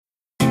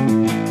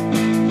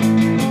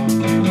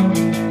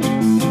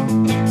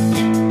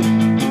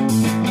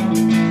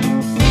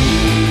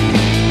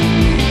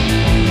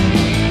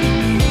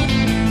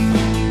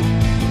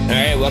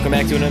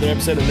another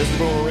episode of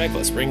Miserable and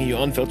Reckless, bringing you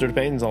unfiltered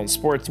opinions on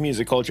sports,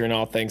 music, culture, and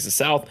all things the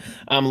South.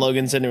 I'm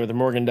Logan, sitting with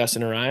Morgan,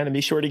 Dustin, and Ryan, and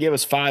be sure to give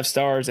us 5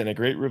 stars and a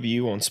great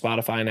review on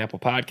Spotify and Apple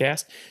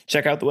Podcasts.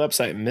 Check out the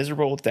website,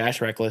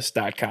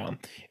 miserable-reckless.com.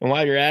 And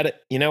while you're at it,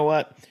 you know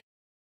what?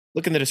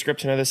 Look in the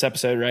description of this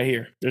episode right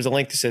here. There's a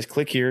link that says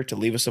click here to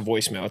leave us a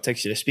voicemail. It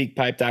takes you to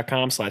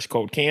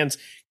speakpipe.com/coldcans.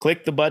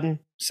 Click the button,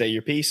 say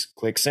your piece,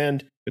 click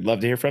send. We'd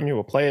love to hear from you.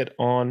 We'll play it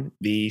on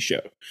the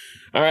show.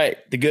 All right,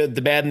 the good,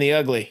 the bad, and the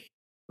ugly.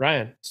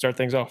 Ryan, start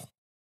things off.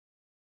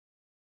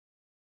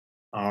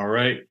 All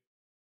right.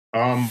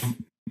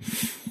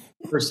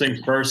 First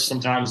things first,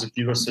 sometimes if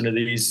you listen to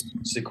these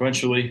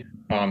sequentially,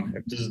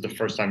 if this is the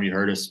first time you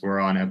heard us, we're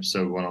on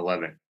episode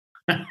 111.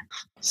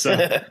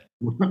 So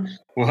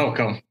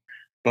welcome.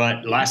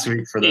 But last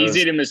week for those...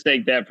 Easy to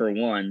mistake that for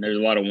one. There's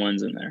a lot of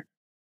ones in there.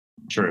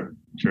 True.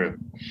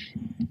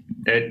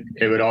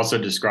 It would also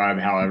describe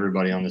how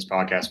everybody on this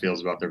podcast feels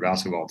about their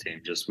basketball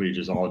team. We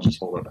just all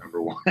hold up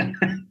number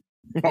one.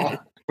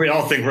 We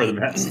all think we're the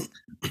best.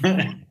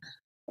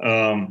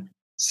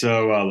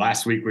 So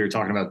last week we were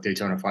talking about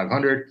Daytona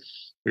 500.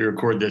 We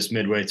record this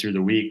midway through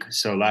the week.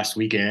 So last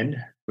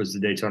weekend was the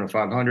Daytona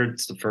 500.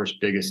 It's the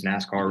first biggest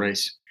NASCAR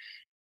race.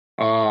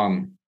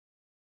 A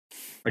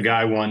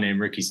guy won named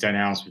Ricky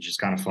Stenhouse, which is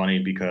kind of funny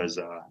because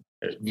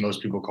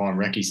most people call him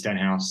Ricky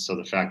Stenhouse. So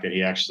the fact that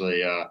he actually,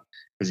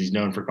 because he's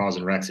known for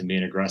causing wrecks and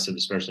being aggressive,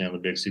 especially on the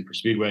big super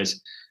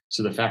speedways.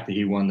 So the fact that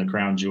he won the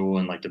crown jewel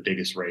in like the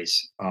biggest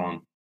race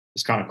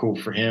is kind of cool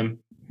for him.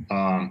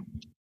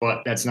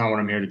 But that's not what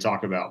I'm here to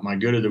talk about. My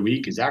good of the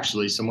week is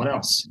actually someone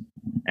else.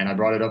 And I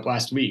brought it up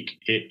last week.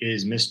 It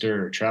is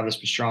Mr. Travis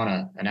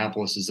Pastrana,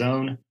 Annapolis'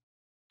 own.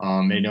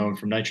 They know him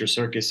from Nitro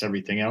Circus,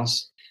 everything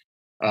else.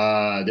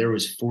 There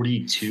was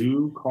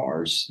 42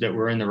 cars that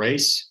were in the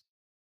race.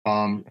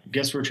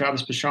 Guess where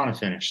Travis Pastrana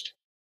finished?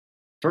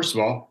 First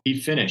of all, he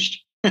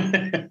finished.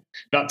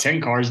 About 10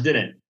 cars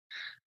didn't.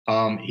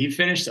 He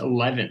finished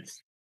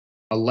 11th.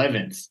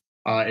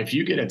 If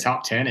you get a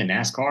top 10 in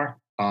NASCAR,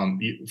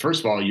 first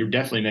of all, you're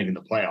definitely making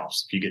the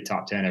playoffs if you get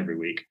top 10 every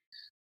week.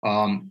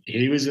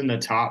 He was in the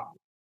top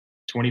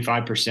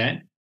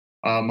 25%.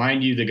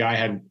 Mind you, the guy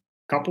had a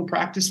couple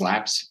practice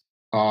laps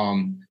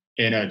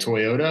in a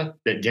Toyota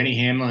that Denny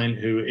Hamlin,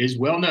 who is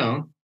well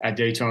known at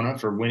Daytona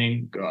for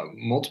winning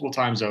multiple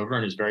times over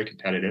and is very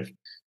competitive.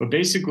 But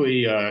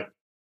basically,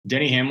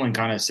 Denny Hamlin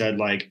kind of said,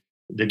 like,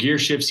 the gear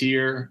shifts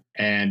here,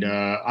 and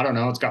I don't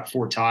know, it's got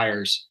 4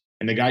 tires.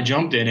 And the guy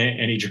jumped in it,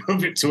 and he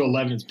drove it to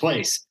 11th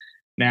place.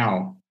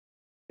 Now,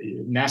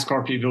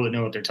 NASCAR people that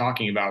know what they're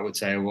talking about would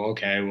say, well,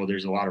 okay, well,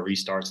 there's a lot of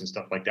restarts and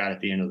stuff like that at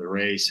the end of the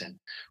race, and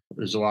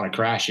there's a lot of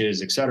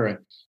crashes, et cetera.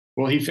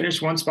 Well, he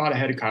finished 1 spot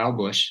ahead of Kyle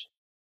Busch,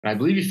 and I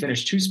believe he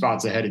finished 2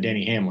 spots ahead of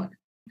Denny Hamlin.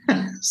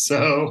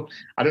 So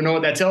I don't know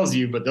what that tells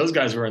you, but those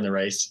guys were in the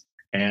race,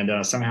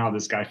 and somehow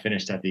this guy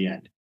finished at the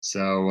end.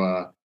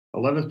 So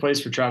 11th place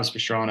for Travis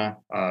Pastrana.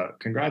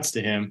 Congrats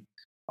to him.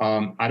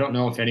 I don't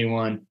know if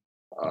anyone,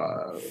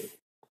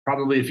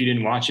 probably if you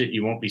didn't watch it,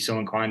 you won't be so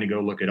inclined to go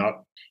look it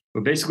up.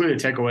 But basically the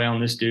takeaway on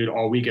this dude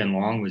all weekend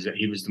long was that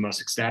he was the most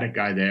ecstatic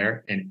guy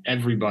there, and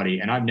everybody,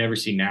 and I've never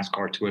seen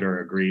NASCAR Twitter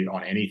agree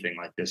on anything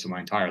like this in my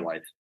entire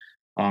life,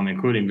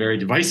 including very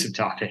divisive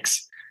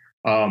topics.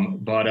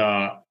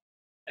 But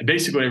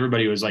basically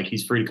everybody was like,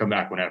 he's free to come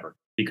back whenever,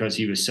 because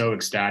he was so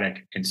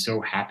ecstatic and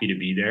so happy to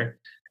be there.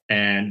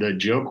 And the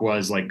joke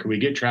was like, could we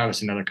get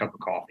Travis another cup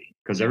of coffee?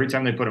 Because every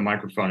time they put a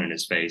microphone in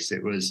his face, he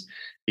was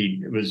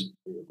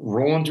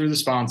rolling through the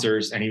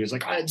sponsors, and he was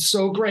like, oh, it's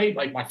so great.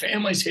 Like, my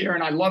family's here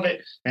and I love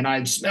it. And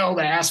I smell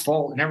the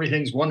asphalt and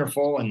everything's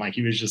wonderful. And like,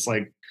 he was just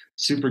like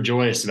super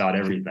joyous about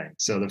everything.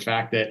 So the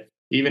fact that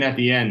even at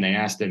the end, they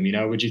asked him,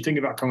 would you think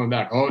about coming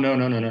back? Oh, no.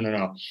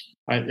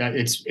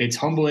 It's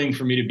humbling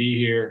for me to be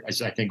here,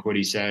 as I think what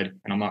he said,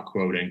 and I'm not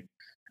quoting.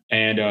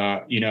 And,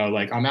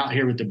 like, I'm out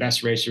here with the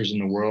best racers in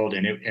the world,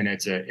 and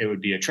it would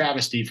be a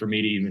travesty for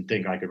me to even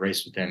think I could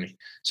race with them.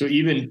 So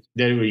even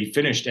though he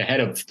finished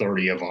ahead of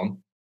 30 of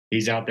them,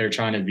 he's out there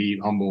trying to be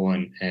humble,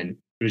 and it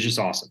was just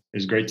awesome. It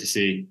was great to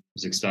see.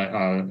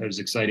 It was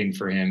exciting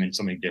for him and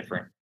something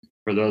different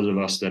for those of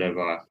us that have,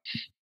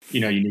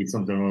 you need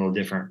something a little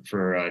different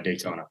for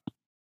Daytona.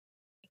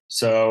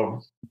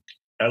 So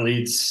that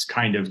leads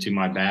kind of to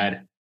my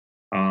bad,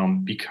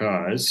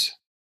 because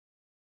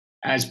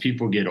as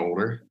people get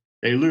older,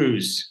 they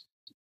lose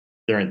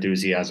their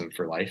enthusiasm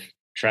for life.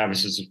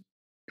 Travis is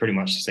pretty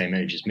much the same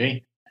age as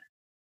me.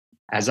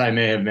 As I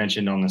may have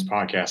mentioned on this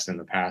podcast in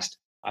the past,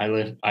 I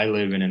live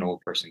in an old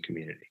person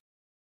community.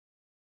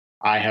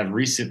 I have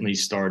recently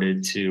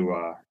started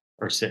to,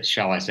 or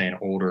shall I say, an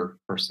older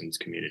person's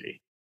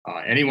community.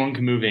 Anyone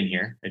can move in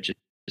here. It just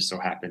so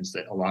happens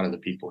that a lot of the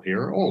people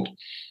here are old.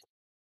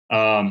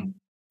 Perhaps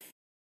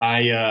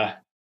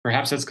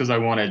that's because I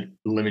wanted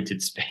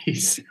limited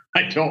space.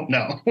 I don't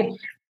know.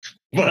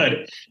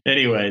 But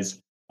anyways,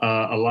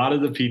 a lot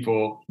of the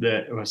people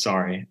that,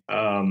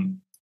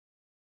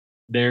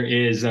 there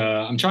is,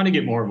 I'm trying to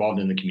get more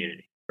involved in the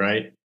community,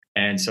 right?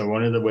 And so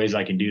one of the ways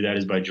I can do that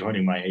is by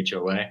joining my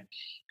HOA.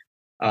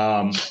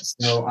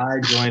 So I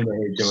joined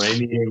the HOA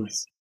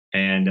meetings,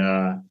 and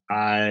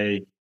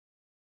I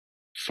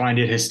find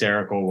it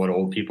hysterical what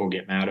old people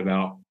get mad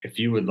about. If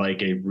you would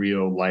like a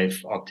real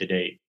life, up to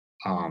date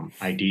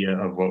idea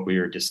of what we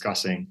were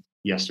discussing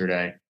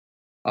yesterday,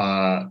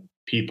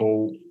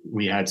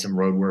 we had some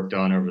road work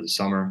done over the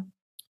summer.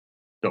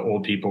 The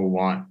old people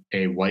want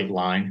a white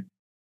line.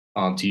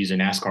 To use a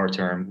NASCAR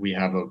term, we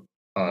have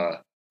a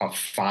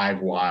 5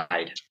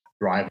 wide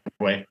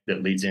driveway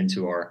that leads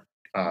into our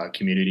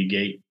community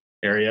gate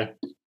area,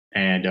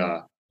 and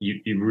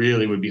you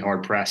really would be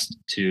hard pressed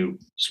to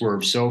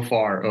swerve so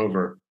far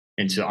over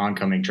into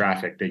oncoming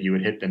traffic that you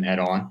would hit them head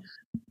on.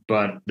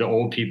 But the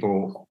old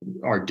people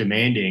are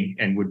demanding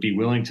and would be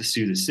willing to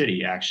sue the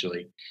city,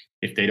 actually,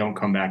 if they don't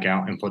come back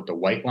out and put the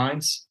white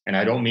lines. And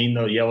I don't mean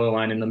the yellow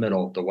line in the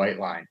middle, the white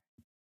line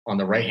on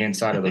the right-hand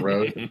side of the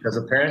road, because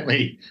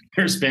apparently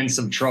there's been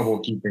some trouble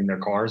keeping their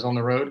cars on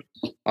the road.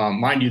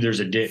 Mind you, there's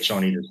a ditch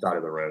on either side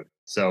of the road.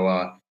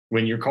 So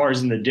when your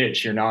car's in the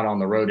ditch, you're not on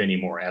the road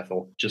anymore,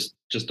 Ethel. Just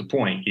a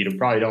point. You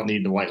probably don't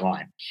need the white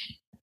line.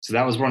 So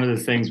that was one of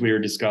the things we were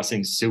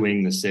discussing,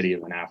 suing the city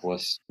of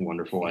Annapolis.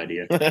 Wonderful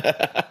idea.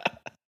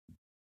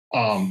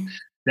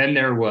 Then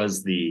there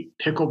was the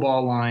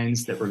pickleball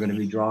lines that were going to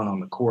be drawn on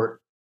the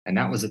court, and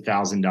that was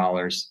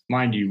 $1,000.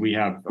 Mind you, we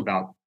have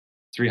about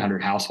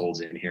 300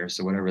 households in here,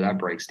 so whatever that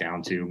breaks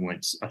down to,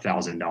 went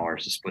 $1,000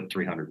 to split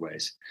 300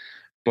 ways.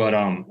 But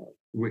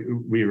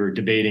we were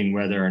debating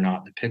whether or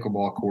not the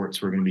pickleball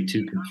courts were going to be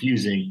too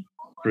confusing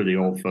for the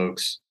old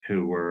folks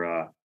who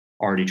were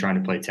already trying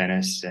to play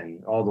tennis,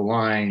 and all the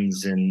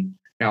lines. And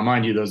now,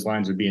 mind you, those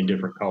lines would be in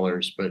different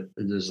colors, but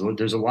there's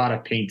a lot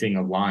of painting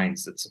of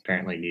lines that's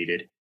apparently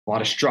needed, a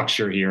lot of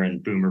structure here in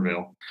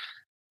Boomerville.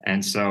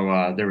 And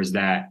so there was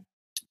that.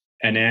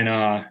 And then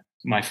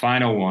my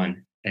final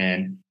one,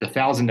 and the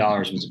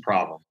 $1,000 was a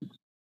problem,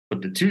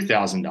 but the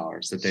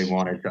 $2,000 that they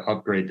wanted to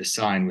upgrade the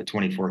sign with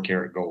 24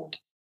 karat gold.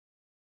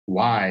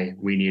 Why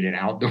we need an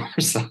outdoor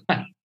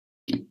sign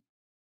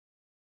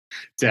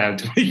to have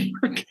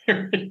 24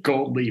 karat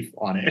gold leaf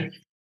on it?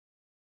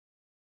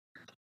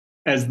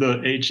 As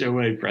the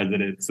HOA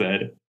president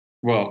said,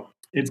 well,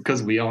 it's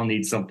because we all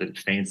need something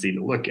fancy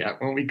to look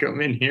at when we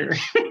come in here.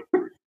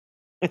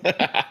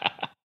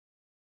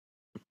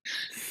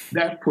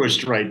 That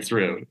pushed right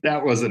through.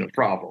 That wasn't a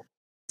problem.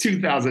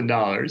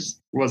 $2,000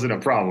 wasn't a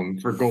problem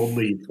for gold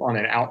leaf on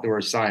an outdoor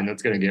sign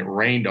that's going to get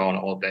rained on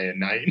all day and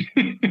night.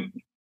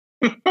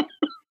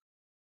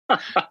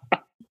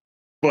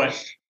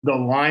 But the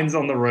lines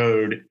on the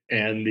road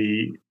and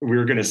we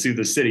were going to sue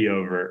the city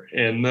over,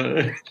 and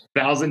the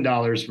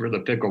 $1,000 for the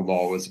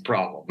pickleball was a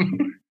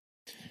problem.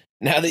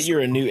 Now that you're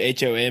a new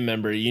HOA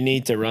member, you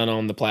need to run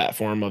on the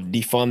platform of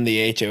defund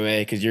the HOA,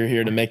 because you're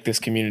here to make this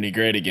community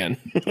great again.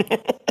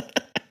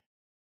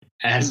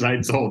 As I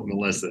told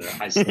Melissa,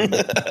 I said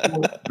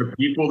the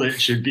people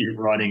that should be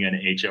running an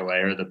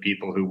HOA are the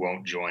people who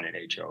won't join an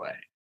HOA.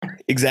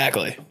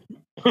 Exactly.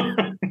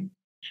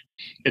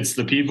 It's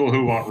the people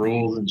who want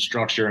rules and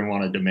structure and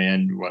want to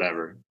demand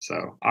whatever.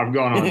 So I've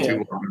gone on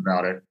too long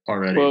about it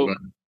already.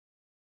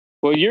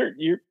 Well,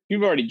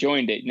 you've already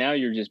joined it. Now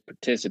you're just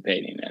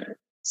participating in it.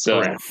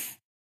 So,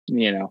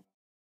 you know,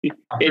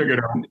 I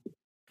figured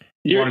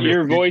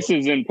your voice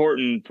is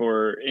important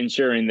for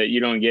ensuring that you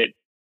don't get,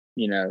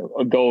 you know,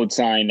 a gold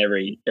sign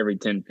every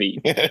 10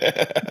 feet.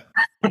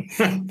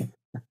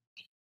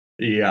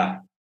 Yeah.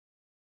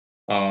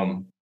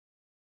 All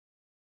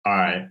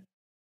right.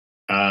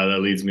 That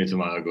leads me to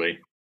my ugly.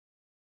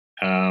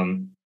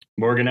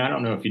 Morgan, I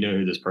don't know if you know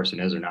who this person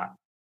is or not,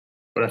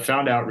 but I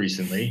found out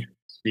recently,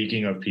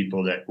 speaking of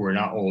people that were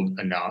not old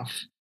enough,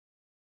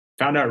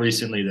 found out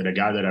recently that a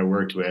guy that I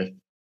worked with,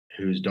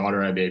 whose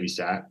daughter I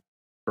babysat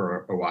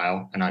for a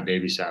while, and I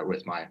babysat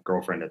with my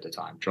girlfriend at the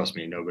time. Trust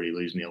me, nobody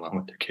leaves me alone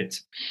with their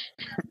kids.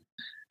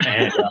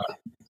 And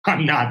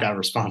I'm not that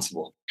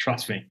responsible.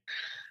 Trust me.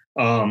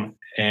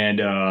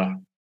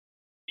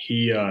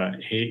 He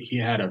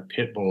had a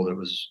pit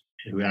bull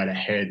who had a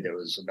head that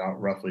was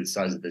about roughly the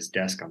size of this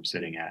desk I'm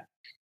sitting at.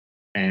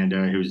 And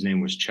whose name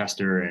was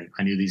Chester. And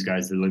I knew these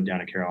guys that lived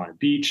down at Carolina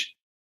Beach,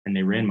 and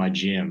they ran my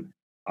gym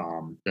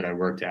that I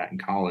worked at in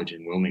college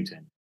in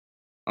Wilmington.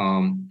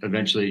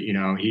 Eventually, you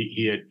know,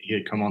 he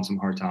had come on some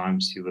hard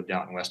times. He lived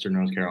out in Western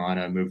North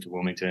Carolina, moved to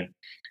Wilmington,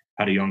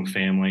 had a young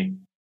family.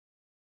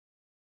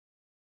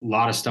 A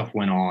lot of stuff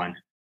went on.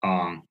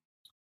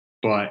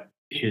 But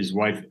his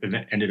wife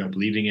ended up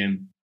leaving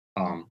him.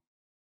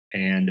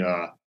 And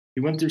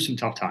he went through some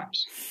tough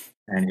times.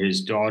 And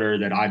his daughter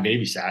that I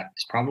babysat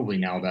is probably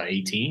now about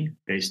 18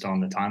 based on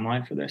the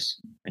timeline for this.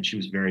 And she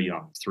was very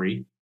young,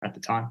 3 at the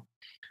time.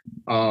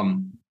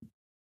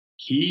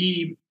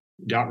 He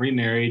got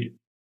remarried,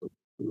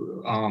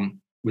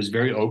 was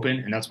very open,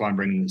 and that's why I'm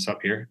bringing this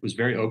up here, was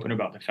very open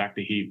about the fact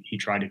that he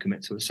tried to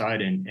commit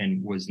suicide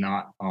and was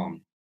not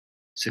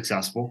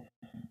successful.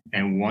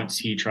 And once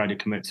he tried to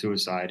commit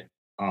suicide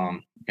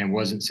and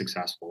wasn't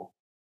successful,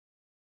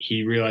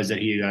 he realized that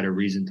he had a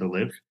reason to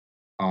live.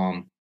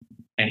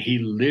 And he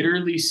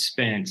literally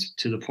spent,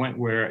 to the point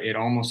where it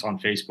almost on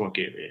Facebook,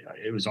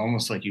 it was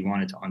almost like you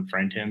wanted to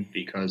unfriend him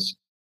because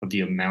of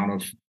the amount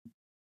of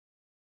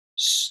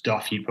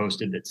stuff he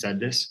posted that said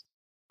this.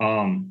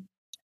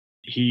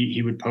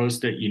 He would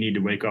post that you need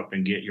to wake up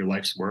and get your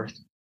life's worth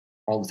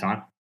all the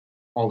time.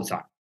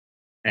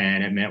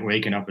 And it meant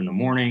waking up in the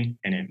morning,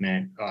 and it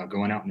meant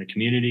going out in the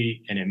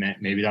community, and it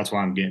meant maybe that's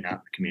why I'm getting out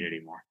in the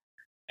community more.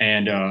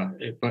 And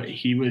but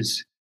he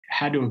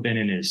had to have been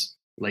in his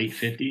late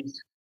 50s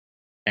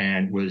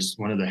and was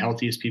one of the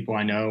healthiest people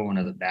I know, one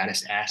of the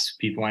baddest ass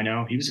people I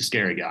know. He was a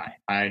scary guy.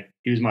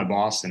 He was my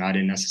boss, and I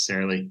didn't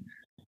necessarily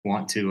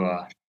want to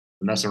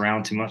mess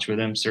around too much with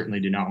him.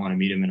 Certainly did not want to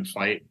meet him in a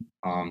fight.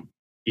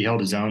 He held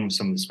his own with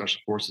some of the special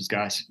forces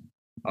guys,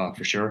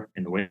 for sure,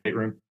 in the weight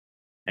room.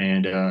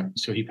 And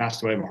so he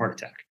passed away of a heart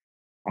attack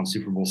on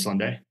Super Bowl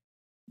Sunday.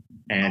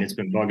 And it's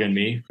been bugging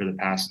me for the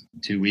past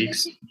 2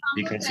 weeks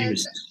because he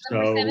was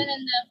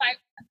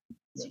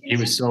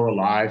so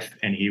alive,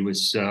 and he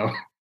was so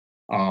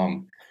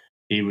how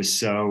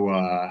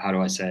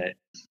do I say it?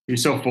 He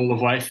was so full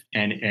of life,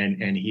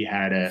 and he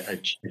had a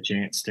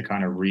chance to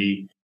kind of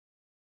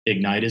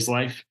reignite his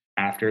life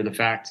after the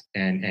fact.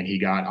 And he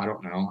got, I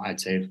don't know,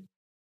 I'd say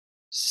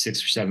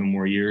 6 or 7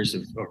 more years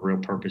of real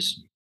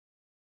purpose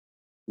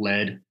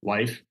led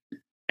life.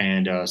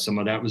 And some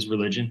of that was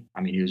religion.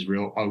 I mean, he was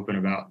real open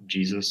about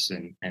Jesus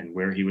and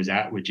where he was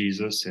at with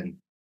Jesus. And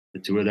the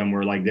two of them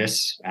were like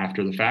this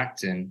after the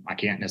fact. And I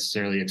can't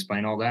necessarily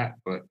explain all that,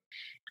 but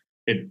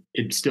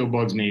it still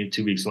bugs me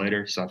 2 weeks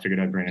later. So I figured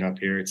I'd bring it up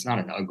here. It's not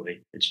an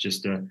ugly. It's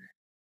just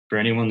for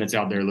anyone that's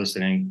out there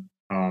listening,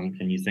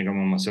 and you think I'm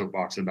on my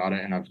soapbox about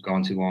it, and I've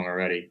gone too long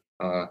already.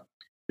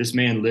 This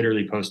man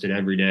literally posted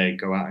every day,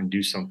 go out and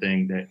do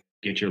something that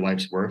get your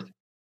life's worth.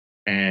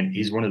 And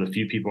he's one of the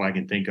few people I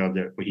can think of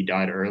that he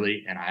died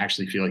early, and I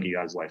actually feel like he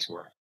got his life's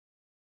worth.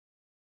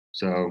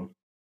 So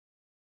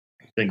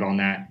think on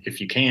that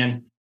if you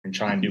can, and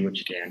try and do what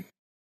you can,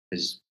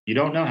 because you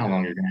don't know how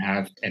long you're going to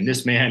have. And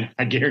this man,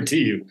 I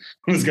guarantee you,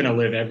 was going to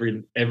live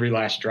every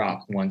last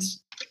drop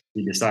once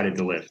he decided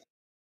to live.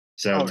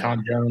 So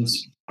Tom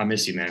Jones, I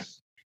miss you, man.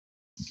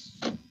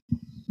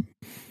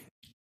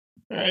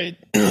 All right,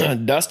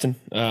 Dustin,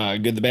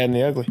 good, the bad, and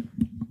the ugly.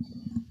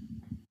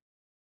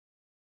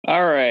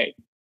 All right.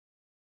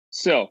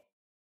 So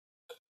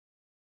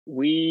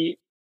we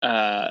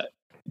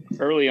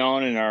early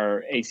on in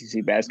our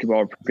ACC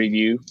basketball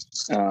preview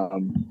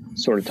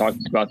sort of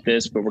talked about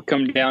this, but we're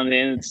coming down to the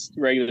end of the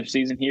regular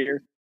season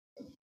here.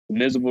 The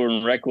Miserable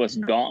and Reckless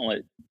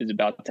Gauntlet is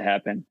about to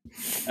happen.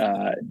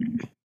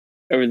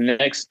 Over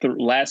the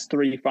last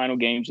 3 final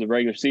games of the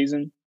regular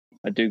season,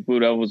 Duke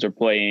Blue Devils are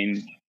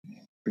playing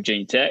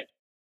Virginia Tech,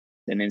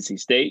 then NC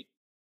State,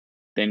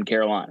 then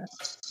Carolina.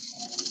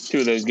 2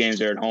 of those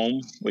games are at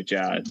home, which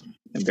I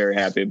am very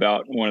happy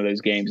about. One of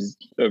those games is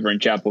over in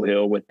Chapel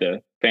Hill with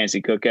the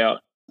fancy cookout.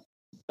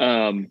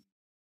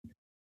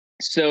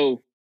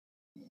 So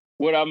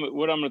what I'm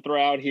going to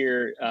throw out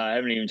here, I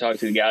haven't even talked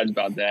to the guys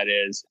about that,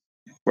 is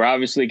we're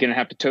obviously going to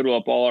have to total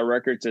up all our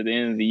records at the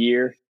end of the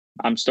year.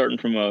 I'm starting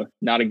from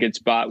not a good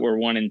spot. We're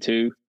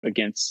 1-2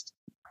 against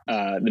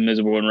the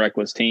Miserable and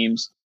Reckless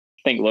teams.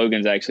 I think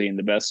Logan's actually in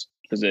the best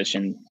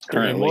position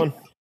currently.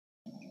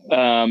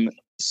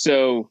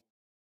 So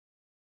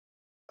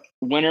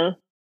winter,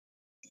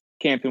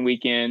 camping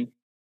weekend,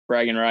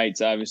 bragging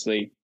rights,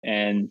 obviously,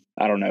 and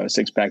I don't know, a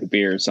 6-pack of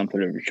beer or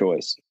something of your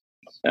choice.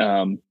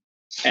 And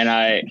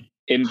I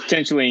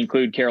intentionally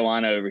include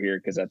Carolina over here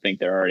because I think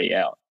they're already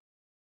out.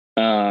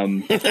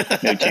 No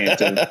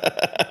chance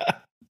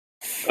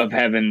of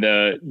having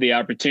the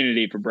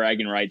opportunity for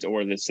bragging rights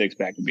or the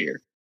 6-pack of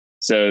beer.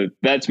 So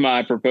that's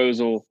my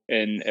proposal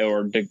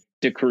or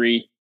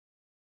decree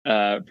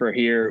for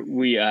here.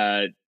 We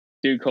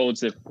Duke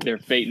holds their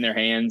fate in their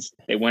hands.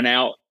 They went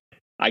out.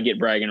 I get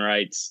bragging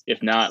rights.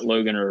 If not,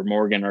 Logan or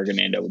Morgan are going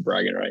to end up with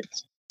bragging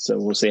rights. So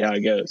we'll see how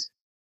it goes.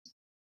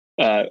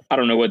 I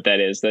don't know what that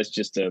is. That's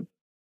just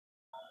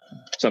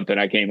something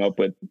I came up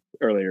with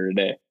earlier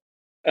today.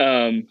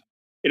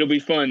 It'll be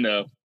fun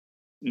though.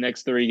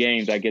 Next 3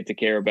 games, I get to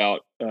care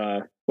about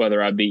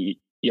whether I beat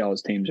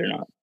y'all's teams or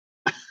not.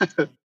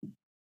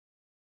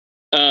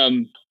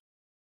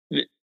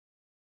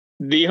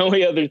 The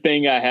only other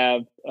thing I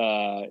have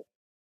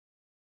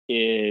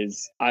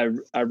is I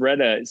read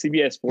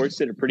CBS Sports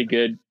did a pretty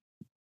good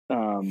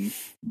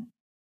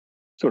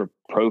sort of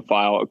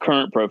a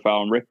current profile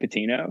on Rick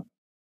Pitino.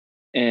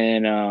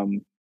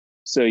 And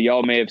so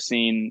y'all may have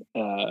seen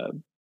a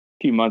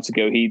few months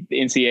ago, the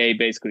NCAA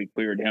basically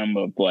cleared him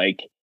of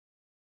like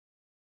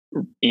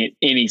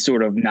any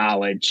sort of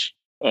knowledge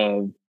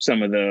of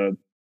some of the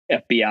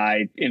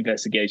FBI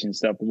investigation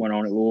stuff that went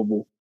on at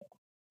Louisville.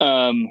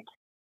 And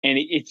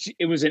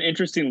it was an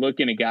interesting look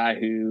in a guy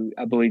who,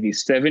 I believe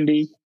he's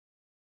 70.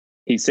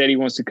 He said he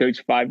wants to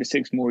coach 5 to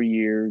 6 more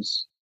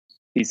years.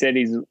 He said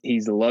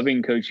he's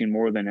loving coaching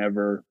more than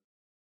ever.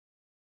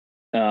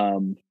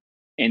 And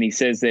he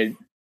says that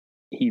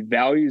he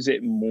values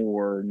it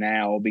more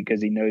now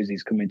because he knows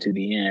he's coming to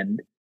the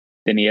end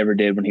than he ever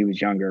did when he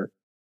was younger.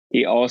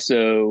 He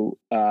also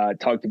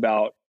talked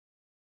about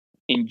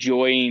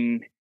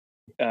enjoying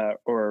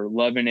or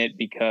loving it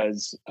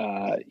because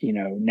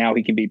now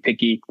he can be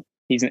picky.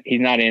 He's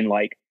not in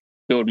like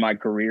build my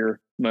career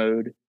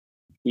mode.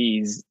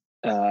 He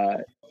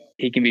can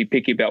be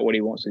picky about what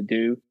he wants to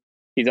do.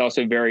 He's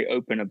also very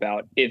open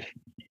about if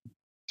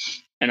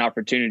an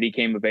opportunity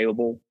came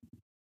available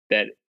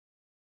that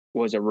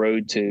was a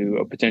road to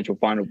a potential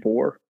Final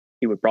Four,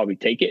 he would probably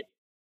take it.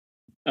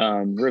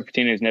 Rick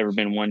Pitino has never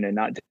been one to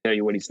not tell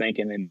you what he's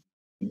thinking,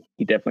 and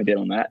he definitely did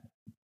on that.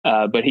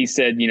 But he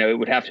said, it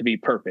would have to be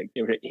perfect.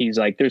 He's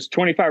like, there's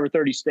 25 or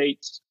 30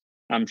 states,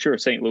 I'm sure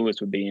St. Louis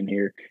would be in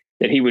here,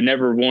 that he would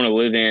never want to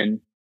live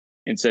in.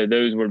 And so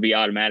those would be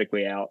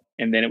automatically out.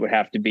 And then it would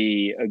have to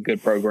be a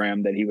good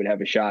program that he would have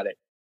a shot at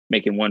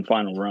making one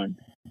final run.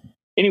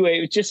 Anyway,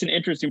 it was just an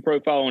interesting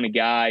profile on a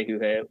guy who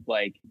had,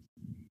 like,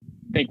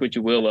 think what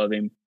you will of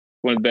him,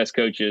 one of the best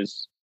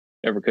coaches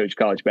ever coached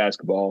college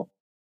basketball.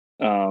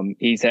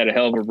 He's had a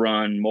hell of a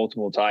run,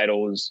 multiple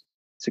titles,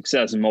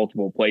 success in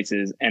multiple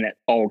places and at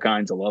all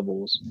kinds of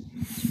levels.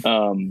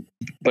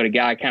 But a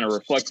guy kind of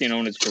reflecting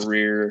on his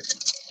career,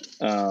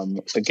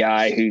 a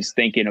guy who's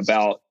thinking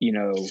about,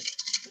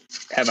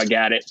 have I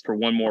got it for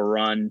one more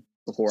run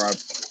before I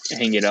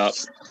hang it up?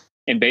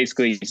 And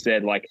basically he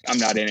said, like, I'm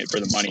not in it for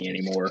the money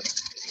anymore.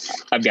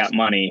 I've got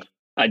money.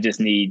 I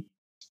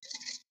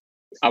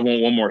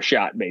want one more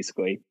shot,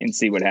 basically, and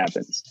see what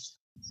happens.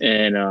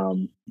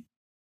 And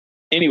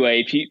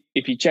anyway,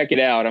 if you check it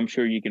out, I'm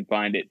sure you can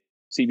find it.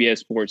 CBS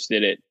Sports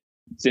did it.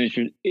 It's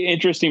an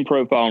interesting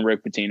profile on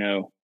Rick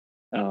Pitino.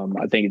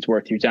 I think it's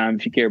worth your time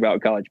if you care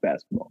about college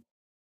basketball.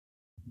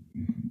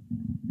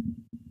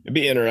 It'd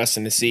be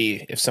interesting to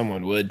see if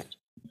someone would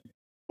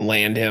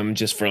land him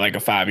just for like a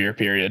 5-year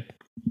period.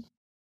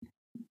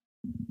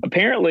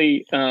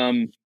 Apparently,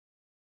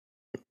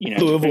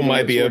 Louisville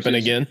might be open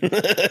again.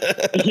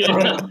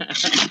 Yeah,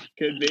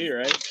 could be,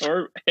 right?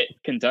 Or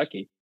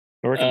Kentucky.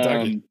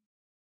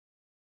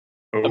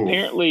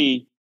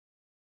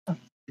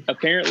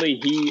 Apparently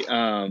he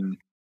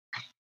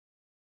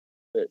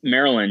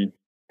Maryland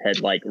had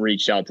like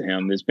reached out to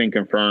him. It's been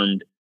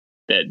confirmed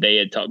that they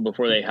had talked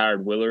before they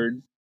hired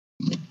Willard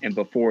and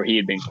before he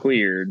had been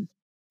cleared,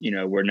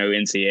 where no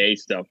NCAA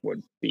stuff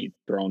would be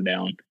thrown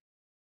down.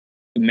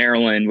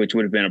 Maryland, which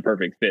would have been a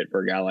perfect fit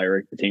for a guy like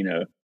Rick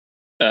Pitino,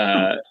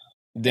 then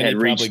had he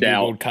reached probably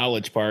out. Googled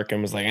College Park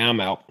and was like, I'm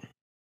out.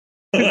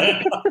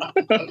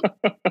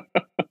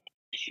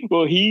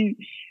 Well, he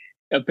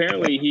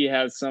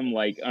has some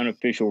like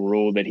unofficial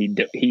rule that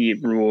he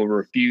will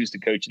refuse to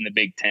coach in the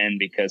Big Ten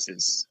because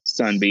his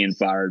son being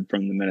fired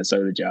from the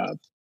Minnesota job.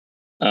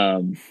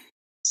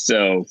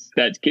 So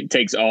that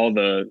takes all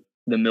the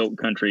Milk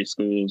Country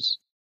schools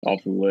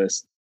off the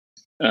list.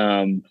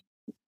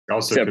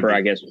 Also, except for,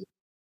 I guess,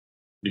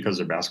 because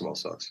their basketball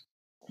sucks.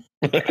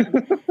 We'll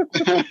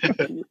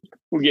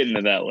get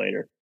into that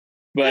later.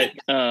 But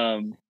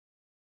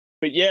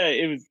yeah,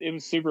 it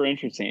was super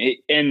interesting.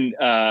 And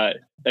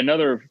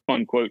another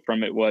fun quote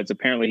from it was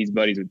apparently he's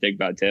buddies with Dick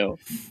Vitale.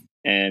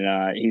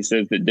 And he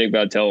says that Dick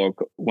Vitale,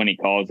 when he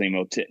calls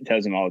him,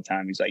 tells him all the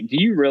time, he's like,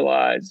 do you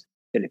realize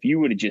that if you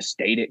would have just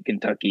stayed at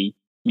Kentucky,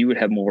 you would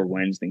have more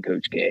wins than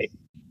Coach K?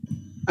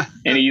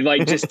 And he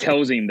like just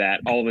tells him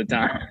that all the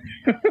time.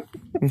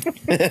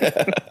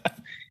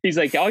 He's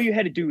like, all you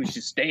had to do was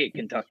just stay at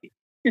Kentucky.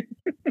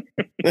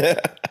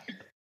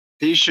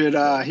 He should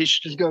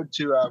just go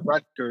to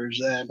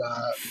Rutgers and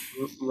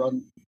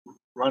run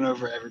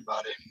over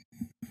everybody.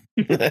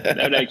 That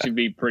would actually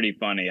be pretty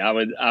funny. I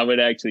would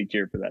actually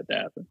cheer for that to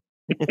happen.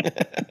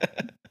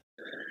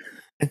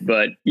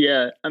 But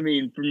yeah, I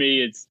mean, for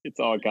me, it's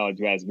all college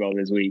basketball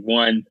this week.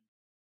 1,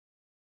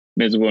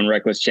 miserable and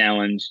reckless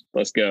challenge.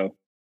 Let's go.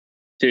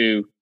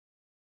 2,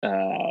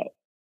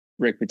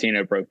 Rick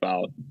Pitino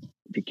profile.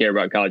 If you care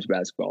about college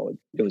basketball,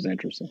 it was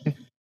interesting.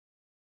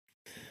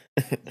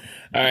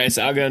 All right,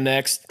 so I'll go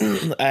next.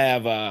 I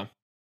have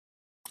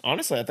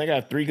honestly, I think I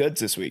have 3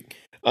 goods this week.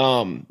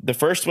 The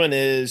first one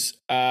is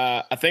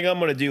I think I'm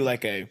going to do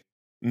like a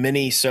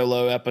mini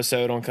solo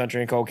episode on Country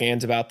and Cold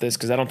Cans about this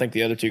because I don't think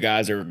the other 2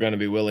 guys are going to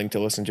be willing to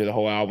listen to the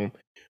whole album.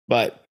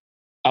 But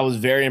I was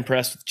very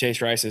impressed with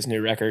Chase Rice's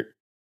new record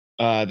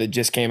that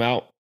just came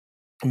out.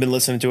 I've been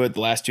listening to it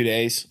the last 2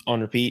 days on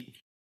repeat.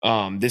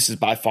 This is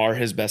by far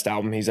his best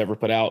album he's ever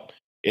put out.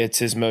 It's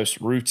his most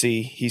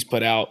rootsy he's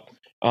put out.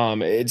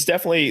 It's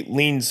definitely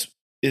leans.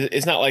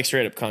 It's not like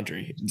straight up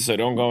country, so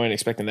don't go in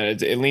expecting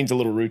that. It leans a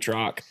little roots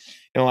rock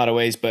in a lot of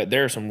ways, but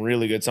there are some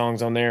really good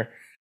songs on there.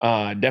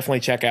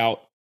 Definitely check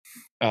out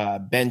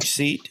Bench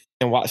Seat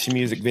and watch the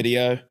music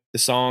video. The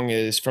song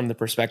is from the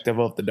perspective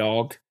of the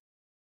dog,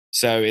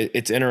 so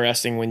it's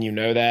interesting when you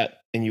know that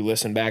and you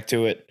listen back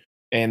to it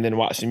and then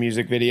watch the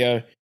music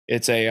video.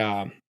 It's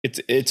a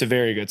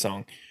very good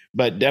song.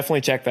 But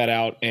definitely check that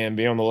out and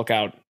be on the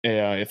lookout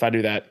if I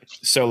do that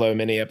solo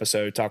mini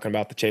episode talking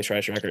about the Chase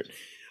Rice record.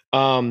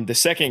 The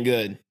second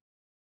good.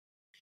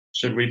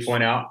 Should we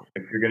point out,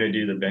 if you're going to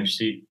do the bench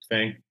seat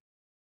thing,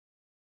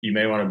 you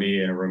may want to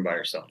be in a room by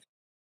yourself.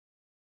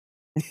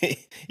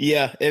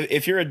 Yeah,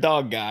 if you're a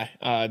dog guy,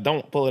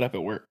 don't pull it up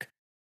at work.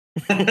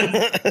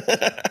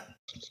 But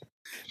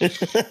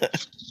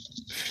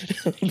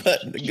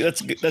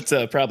that's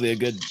probably a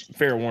good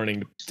fair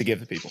warning to give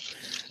to people.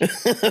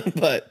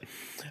 But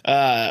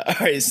all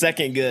right,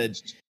 second good.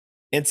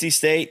 NC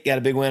State got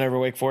a big win over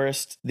Wake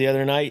Forest the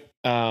other night.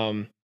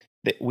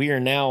 We are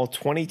now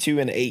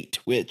 22-8,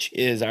 which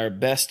is our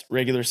best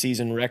regular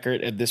season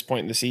record at this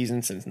point in the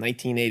season since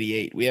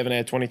 1988. We haven't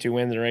had 22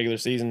 wins in a regular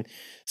season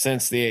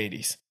since the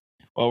 80s.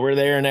 Well, we're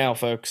there now,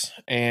 folks,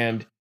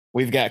 and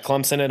we've got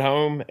Clemson at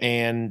home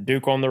and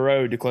Duke on the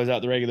road to close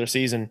out the regular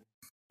season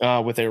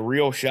with a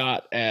real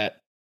shot at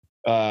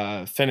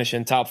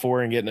finishing top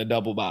 4 and getting a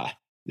double bye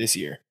this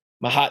year.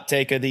 My hot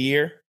take of the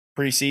year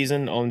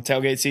preseason on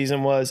tailgate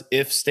season was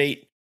if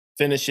State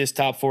finishes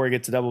top 4,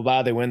 gets a double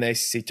bye, they win the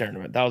ACC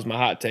tournament. That was my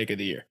hot take of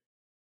the year.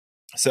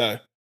 So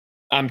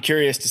I'm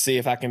curious to see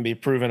if I can be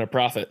proven a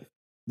prophet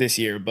this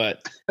year.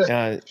 But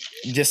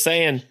just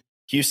saying,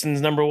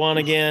 Houston's number 1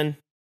 again.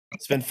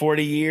 It's been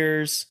 40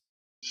 years.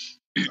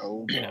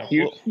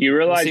 You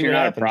realize you're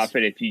not a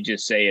prophet if you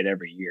just say it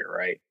every year,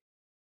 right?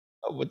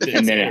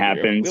 And then it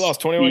happens. We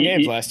lost 21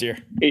 games last year.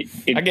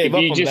 I gave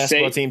up on the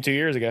basketball team 2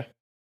 years ago.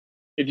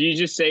 If you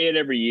just say it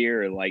every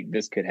year, like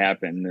this could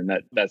happen, then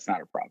that's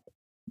not a prophet.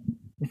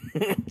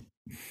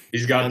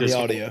 He's got this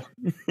audio.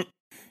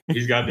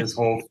 He's got this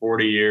whole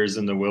 40 years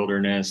in the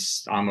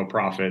wilderness, I'm a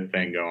prophet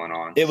thing going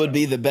on. It would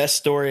be the best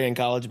story in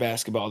college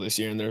basketball this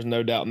year, and there's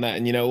no doubt in that.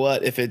 And you know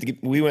what? If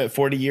we went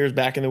 40 years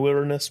back in the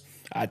wilderness,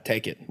 I'd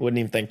take it. Wouldn't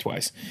even think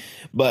twice.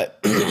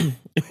 But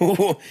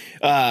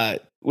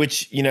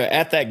which,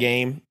 at that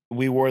game,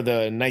 we wore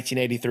the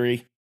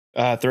 1983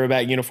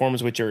 throwback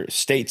uniforms, which are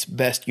State's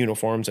best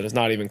uniforms, and it's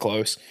not even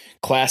close.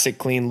 Classic,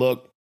 clean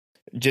look.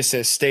 Just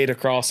says State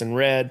across in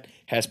red,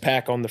 has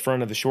Pack on the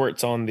front of the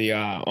shorts on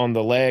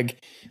the leg,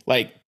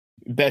 like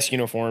best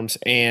uniforms.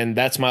 And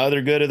that's my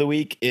other good of the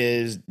week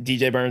is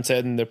DJ Burns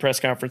said in the press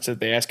conference that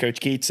they asked Coach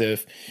Keats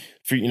if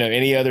for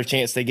any other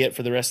chance they get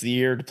for the rest of the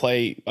year to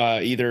play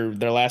either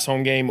their last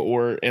home game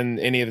or in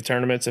any of the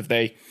tournaments if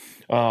they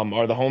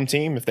are the home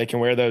team, if they can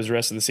wear those the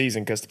rest of the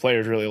season because the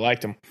players really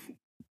liked them.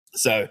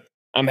 So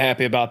I'm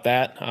happy about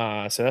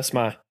that. So that's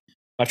my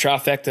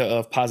trifecta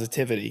of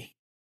positivity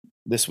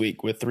this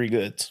week with 3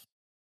 goods.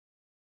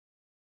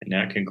 And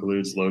that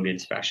concludes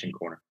Logan's Fashion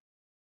Corner.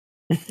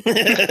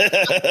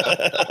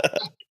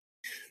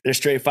 They're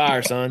straight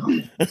fire,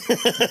 son.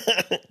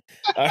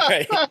 All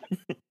right.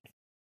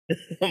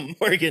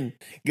 Morgan,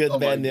 good,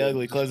 bad, and the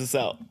ugly. Close us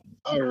out.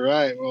 All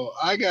right. Well,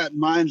 I got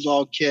mine's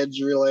all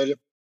kids related.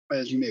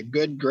 As you made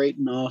good, great,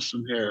 and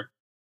awesome here.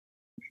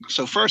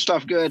 So first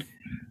off, good.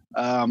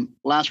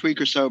 Last week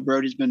or so,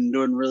 Brody's been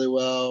doing really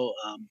well,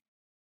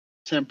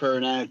 temper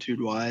and attitude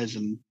wise,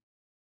 and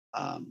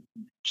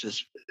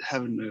just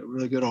having a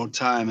really good old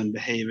time and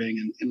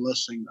behaving and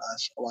listening to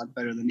us a lot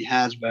better than he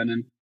has been.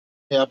 And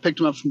I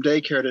picked him up from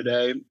daycare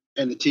today,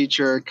 and the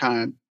teacher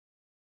kind of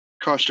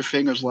crossed her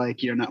fingers like,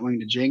 not wanting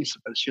to jinx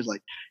it, but she was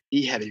like,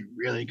 he had a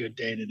really good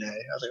day today.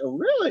 I was like, oh,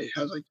 really?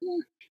 I was like, yeah.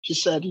 She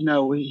said,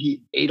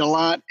 he ate a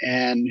lot,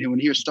 and when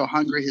he was still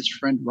hungry, his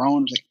friend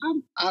Rowan was like,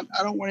 I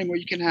don't want any more.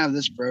 You can have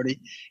this,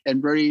 Brody.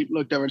 And Brody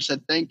looked over and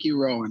said, thank you,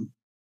 Rowan.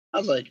 I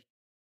was like,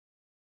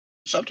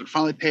 something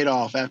finally paid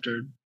off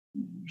after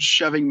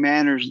shoving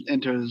manners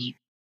into his,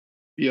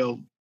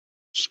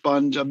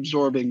 sponge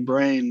absorbing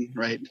brain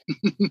right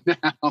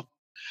now.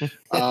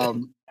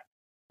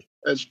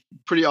 It's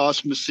pretty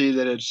awesome to see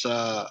that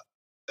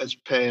it's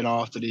paying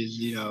off, that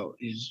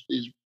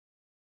he's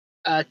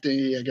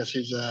acting. I guess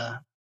he's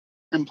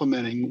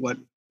implementing what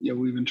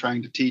we've been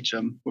trying to teach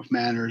him with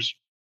manners.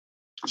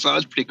 So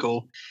that's pretty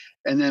cool.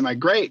 And then my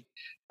great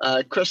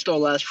Crystal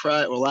last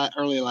Friday,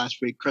 early last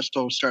week,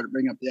 Crystal started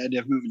bringing up the idea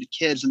of moving the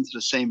kids into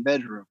the same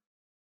bedroom.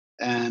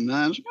 And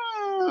I was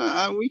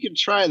like, we could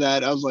try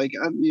that. I was like,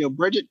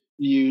 Bridget,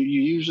 you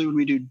usually when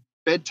we do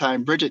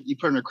bedtime, Bridget, you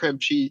put her in her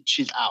crib,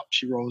 she's out,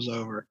 she rolls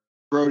over.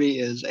 Brody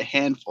is a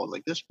handful.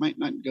 Like, this might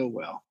not go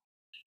well.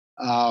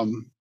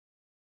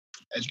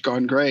 It's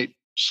gone great.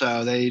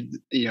 So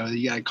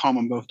you got to calm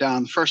them both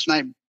down. The first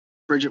night,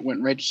 Bridget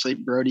went right to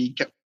sleep. Brody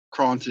kept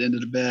crawling to the end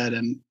of the bed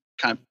and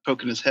kind of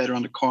poking his head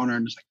around the corner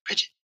and just like,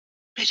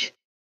 Bridget,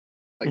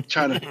 like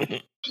trying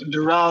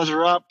to rouse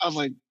her up. I was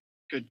like,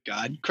 good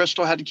God.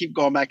 Crystal had to keep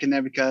going back in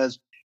there because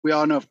we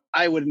all know if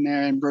I went in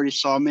there and Brody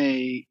saw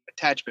me,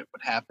 attachment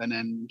would happen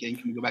and getting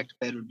him to go back to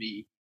bed would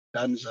be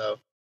done.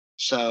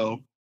 So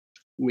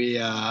we,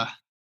 I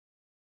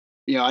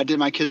did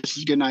my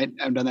kisses good night.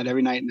 I've done that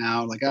every night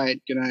now. Like, all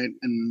right, good night.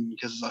 And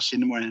because I'll see you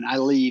in the morning. I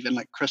leave and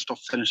let Crystal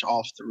finish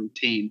off the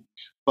routine.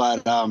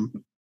 But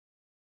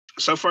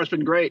so far it's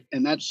been great.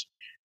 And that's,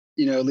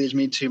 leads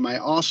me to my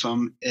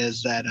awesome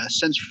is that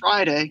since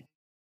Friday,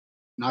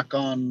 knock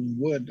on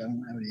wood, I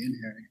don't have any in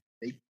here,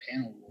 fake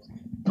panel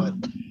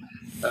wood.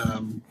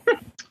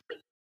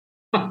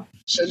 But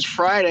since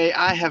Friday,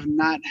 I have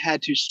not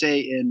had to stay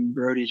in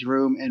Brody's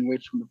room and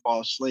wait for him to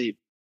fall asleep.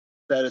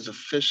 That is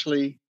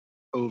officially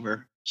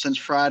over. since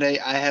Friday,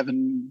 I have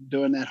been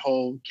doing that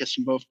whole kiss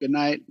them both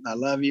goodnight. I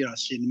love you. I'll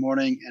see you in the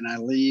morning, and I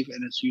leave,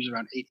 and it's usually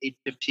around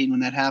 8:15 when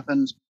that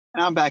happens.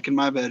 And I'm back in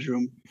my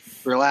bedroom,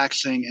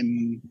 relaxing,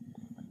 and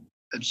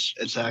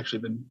it's actually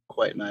been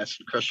quite nice.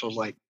 And Crystal's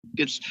like,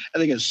 I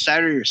think it's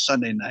Saturday or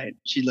Sunday night.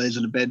 She lays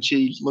in the bed.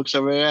 She looks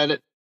over at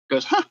it,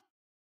 goes, "Huh,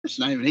 it's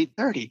not even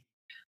 8:30."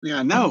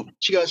 Yeah, no.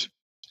 She goes,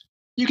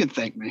 "You can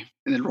thank me,"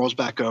 and then rolls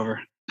back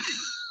over.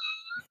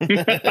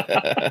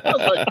 I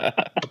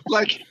was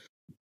like,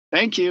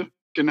 thank you.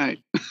 Good night.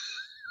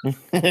 So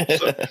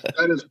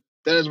that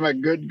is my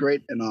good,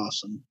 great, and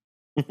awesome.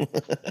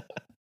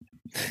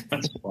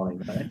 That's funny,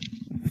 man.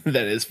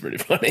 That is pretty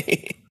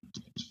funny.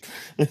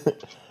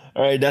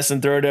 All right,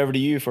 Dustin, throw it over to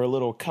you for a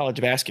little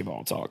college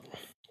basketball talk.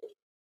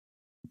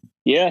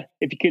 Yeah,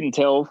 if you couldn't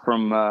tell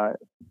from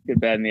Good,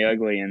 Bad, and the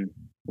Ugly and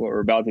what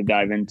we're about to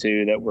dive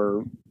into, that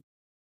we're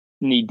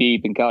knee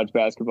deep in college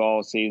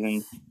basketball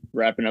season,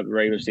 wrapping up the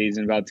regular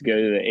season, about to go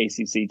to the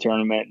ACC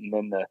tournament and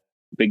then the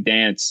big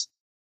dance.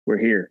 We're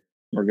here.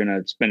 We're going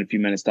to spend a few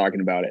minutes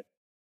talking about it.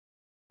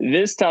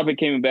 This topic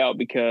came about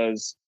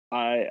because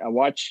I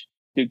watched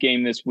Duke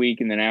game this week,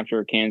 and then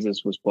after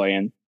Kansas was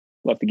playing,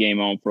 left the game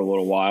on for a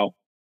little while,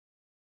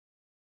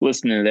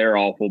 listening to their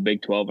awful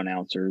Big 12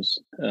 announcers,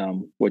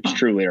 which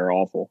truly are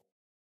awful.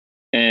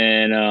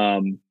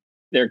 And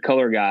their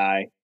color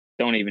guy,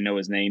 don't even know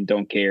his name,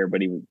 don't care,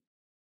 but he would,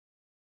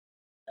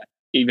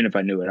 even if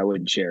I knew it, I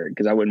wouldn't share it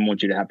because I wouldn't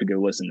want you to have to go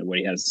listen to what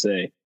he has to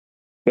say.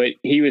 But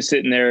he was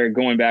sitting there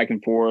going back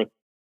and forth,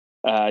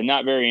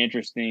 not very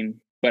interesting.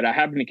 But I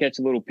happened to catch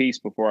a little piece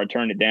before I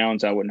turned it down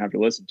so I wouldn't have to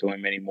listen to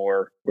him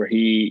anymore, where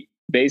he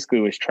basically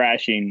was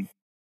trashing.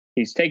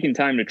 He's taking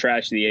time to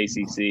trash the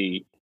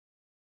ACC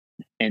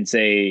and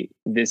say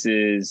this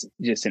is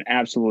just an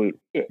absolute,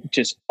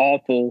 just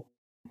awful,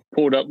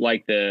 pulled up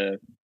like the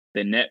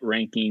net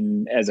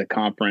ranking as a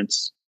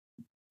conference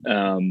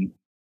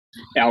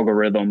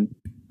algorithm,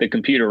 the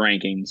computer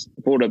rankings,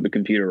 pulled up the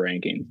computer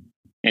rankings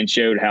and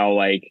showed how,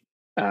 like,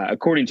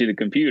 according to the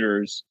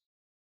computers,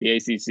 the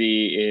ACC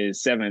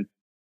is seventh,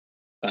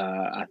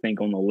 I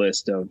think, on the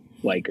list of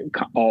like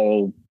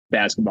all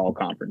basketball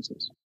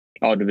conferences,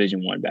 all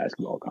Division I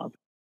basketball conference.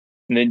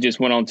 And then just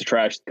went on to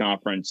trash the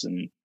conference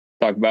and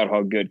talk about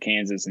how good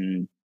Kansas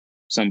and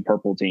some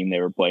purple team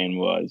they were playing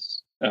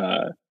was.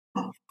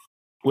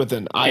 With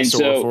an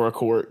eyesore for a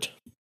court.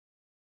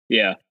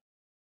 Yeah.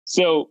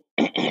 So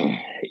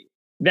that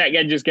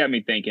guy just got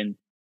me thinking,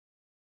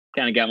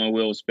 kind of got my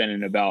wheels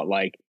spinning about,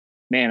 like,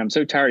 man, I'm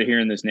so tired of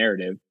hearing this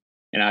narrative.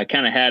 And I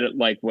kind of had it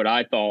like what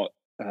I thought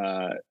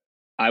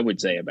I would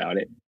say about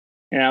it.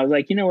 And I was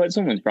like, you know what?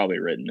 Someone's probably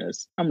written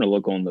this. I'm going to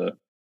look on the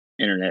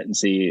internet and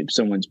see if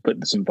someone's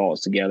putting some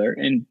thoughts together.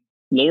 And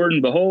Lord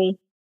and behold,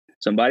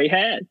 somebody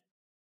had.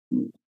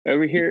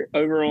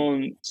 Over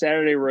on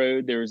Saturday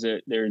Road, there's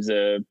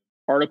a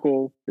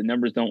article. The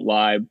numbers don't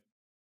lie,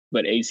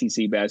 but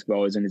ACC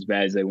basketball isn't as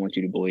bad as they want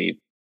you to believe.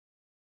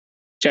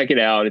 Check it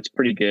out. It's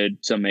pretty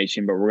good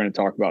summation, but we're going to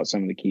talk about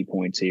some of the key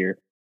points here.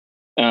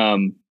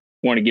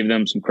 Want to give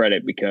them some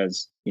credit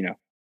because, you know,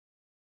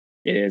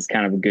 it is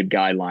kind of a good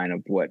guideline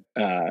of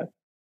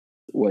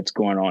what's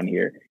going on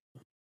here.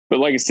 But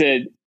like I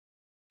said,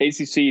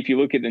 ACC, if you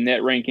look at the net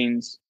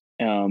rankings,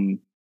 the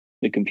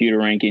computer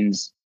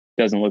rankings,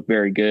 doesn't look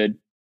very good.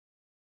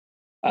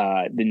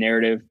 The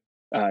narrative,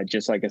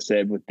 just like I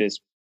said, with this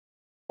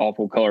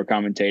awful color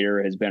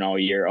commentator has been all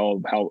year.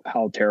 Oh,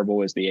 how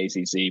terrible is the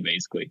ACC,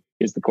 basically,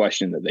 is the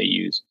question that they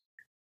use.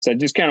 So I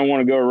just kind of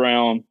want to go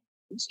around.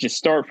 Let's just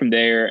start from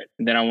there,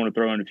 and then I want to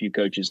throw in a few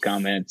coaches'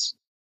 comments.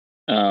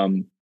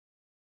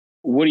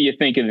 What do you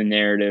think of the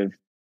narrative?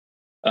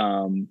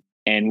 And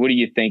what do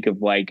you think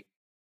of, like,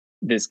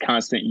 this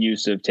constant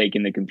use of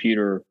taking the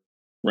computer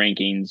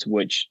rankings,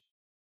 which,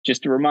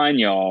 just to remind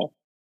y'all,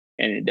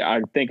 and I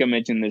think I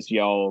mentioned this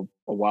y'all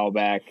a while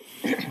back.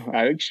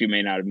 I actually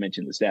may not have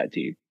mentioned the stat to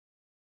you.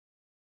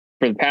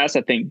 For the past,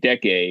 I think,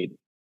 decade,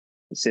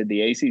 I said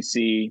the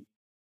ACC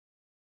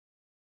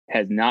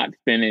has not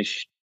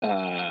finished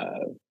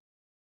top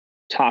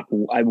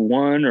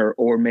one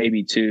or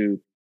maybe two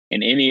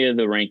in any of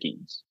the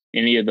rankings,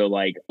 any of the,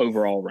 like,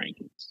 overall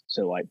rankings.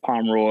 So like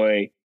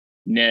Pomeroy,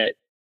 Net,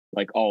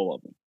 like all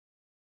of them.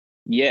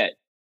 Yet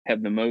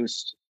have the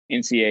most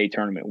NCAA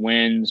tournament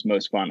wins,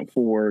 most Final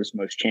Fours,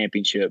 most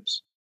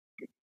championships,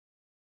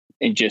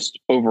 and just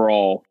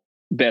overall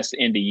best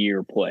end of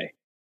year play.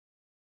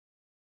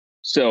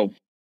 So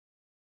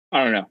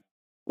I don't know.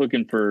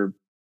 Looking for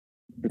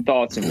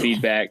thoughts and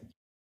feedback.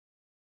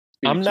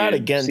 I'm not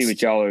against. See what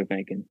y'all are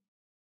thinking.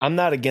 I'm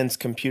not against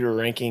computer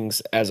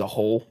rankings as a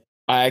whole.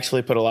 I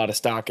actually put a lot of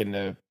stock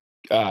into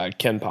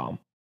KenPom.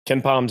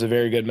 KenPom's a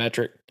very good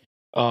metric.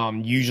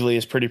 Usually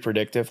is pretty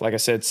predictive. Like I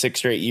said, 6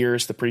 straight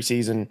years, the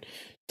preseason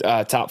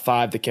top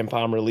 5 that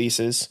KenPom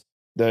releases.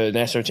 The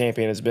national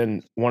champion has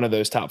been one of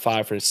those top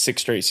 5 for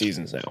 6 straight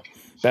seasons now.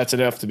 That's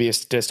enough to be a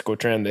statistical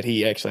trend that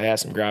he actually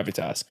has some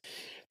gravitas.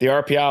 The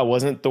RPI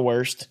wasn't the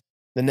worst.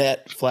 The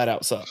net flat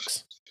out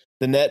sucks.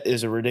 The net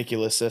is a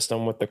ridiculous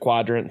system with the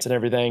quadrants and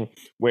everything,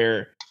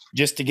 where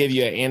just to give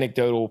you an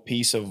anecdotal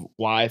piece of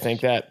why I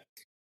think that,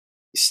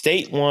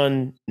 State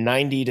won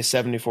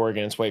 90-74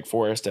 against Wake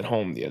Forest at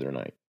home the other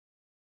night.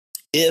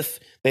 If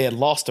they had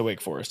lost to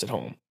Wake Forest at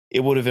home,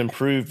 it would have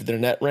improved their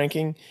net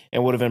ranking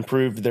and would have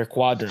improved their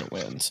quadrant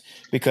wins,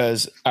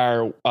 because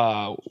our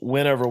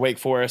win over Wake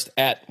Forest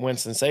at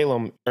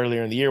Winston-Salem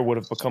earlier in the year would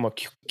have become a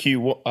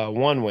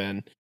Q1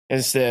 win.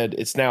 Instead,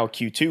 it's now a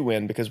Q2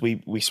 win because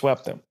we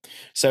swept them.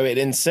 So it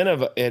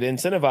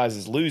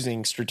incentivizes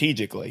losing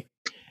strategically.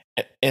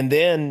 And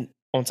then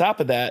on top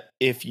of that,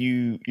 if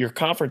your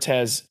conference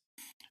has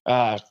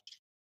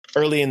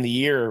early in the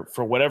year,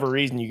 for whatever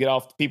reason,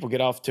 people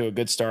get off to a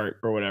good start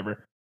or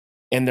whatever,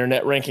 and their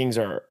net rankings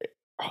are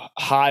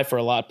high for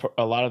a lot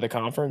of the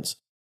conference,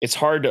 it's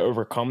hard to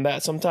overcome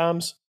that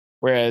sometimes.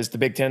 Whereas the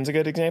Big Ten's a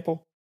good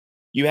example.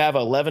 You have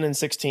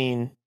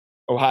 11-16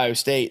 Ohio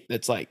State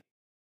that's like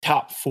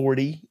top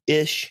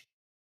 40-ish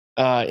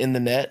in the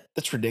net.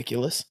 That's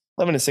ridiculous.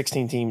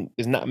 11-16 team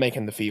is not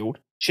making the field,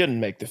 shouldn't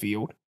make the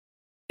field.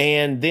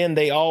 And then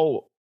they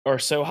all are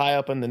so high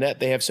up in the net,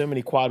 they have so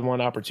many quad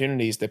one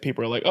opportunities that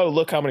people are like, oh,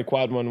 look how many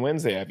quad one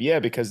wins they have. Yeah,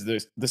 because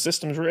the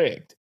system's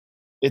rigged.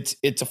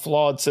 It's a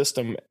flawed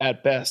system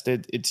at best.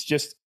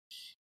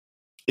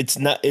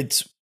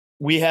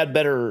 We had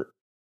better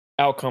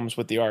outcomes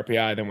with the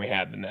RPI than we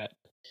had the net.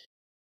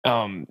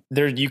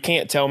 You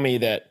can't tell me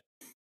that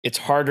it's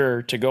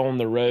harder to go on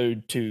the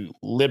road to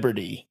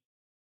Liberty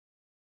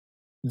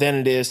than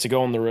it is to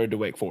go on the road to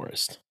Wake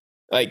Forest.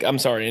 Like, I'm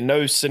sorry, in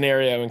no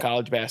scenario in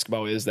college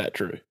basketball is that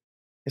true.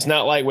 It's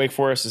not like Wake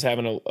Forest is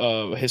having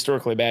a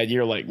historically bad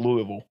year like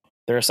Louisville.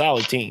 They're a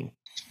solid team.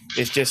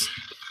 It's just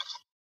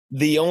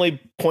the only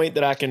point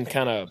that I can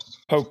kind of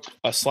poke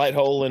a slight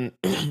hole in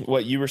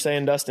what you were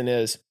saying, Dustin,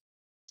 is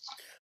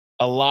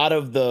a lot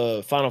of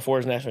the Final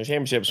Fours national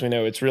championships, we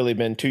know it's really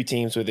been two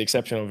teams with the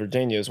exception of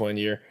Virginia's one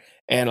year.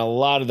 And a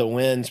lot of the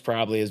wins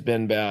probably has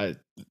been by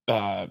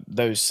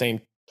those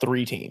same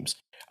three teams.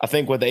 I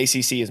think what the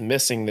ACC is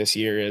missing this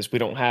year is we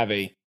don't have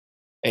a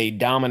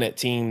dominant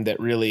team that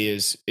really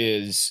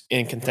is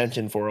in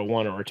contention for a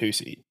 1 or a 2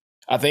 seed.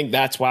 I think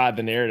that's why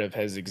the narrative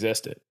has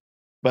existed.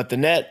 But the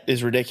net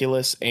is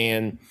ridiculous,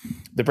 and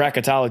the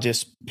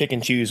bracketologists pick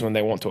and choose when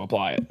they want to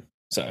apply it.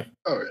 So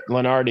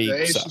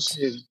Lenardi sucks.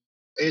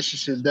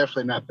 ACC has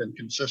definitely not been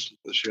consistent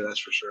this year, that's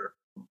for sure.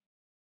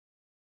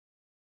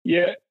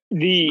 Yeah,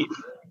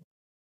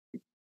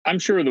 I'm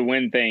sure the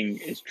win thing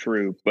is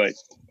true, but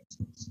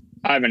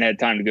I haven't had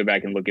time to go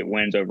back and look at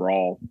wins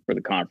overall for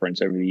the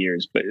conference over the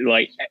years. But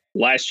like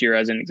last year,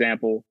 as an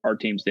example, our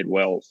teams did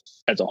well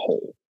as a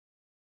whole.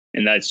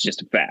 And that's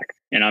just a fact.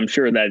 And I'm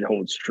sure that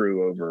holds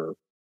true over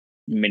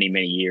many,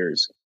 many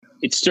years.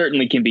 It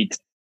certainly can be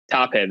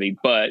top heavy,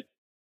 but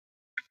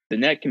the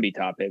net can be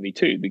top heavy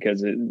too,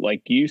 because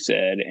like you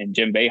said, and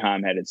Jim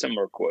Boeheim had a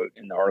similar quote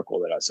in the article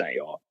that I sent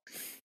y'all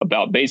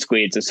about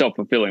basically it's a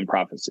self-fulfilling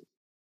prophecy.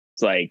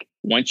 It's like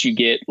once you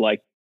get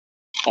like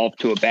off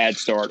to a bad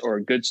start or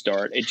a good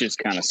start, it just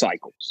kind of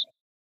cycles.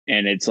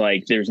 And it's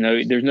like there's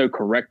no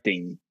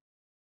correcting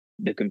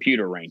the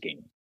computer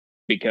ranking,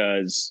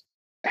 because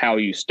how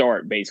you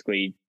start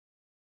basically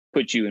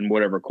puts you in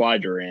whatever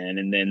quad you're in,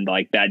 and then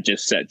like that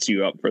just sets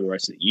you up for the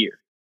rest of the year.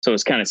 So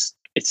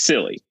it's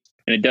silly,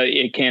 and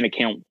it can't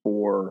account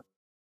for,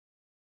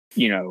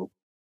 you know,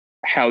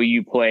 how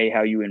you play,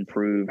 how you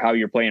improve, how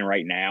you're playing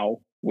right now,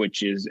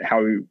 which is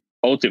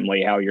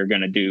ultimately how you're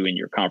going to do in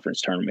your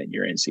conference tournament,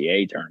 your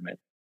NCAA tournament.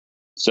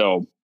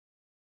 So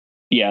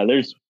yeah,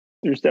 there's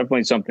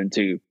definitely something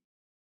to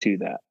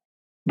that.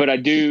 But I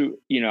do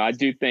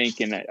think,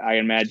 and I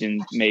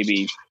imagine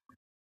maybe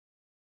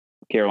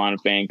Carolina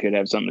fan could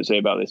have something to say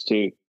about this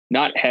too.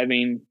 Not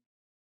having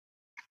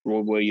Roy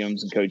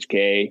Williams and Coach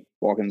K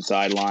walking the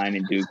sideline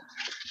and Duke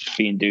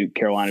being Duke,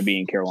 Carolina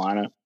being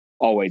Carolina,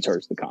 always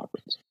hurts the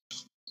conference.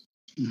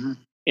 Mm-hmm.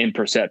 In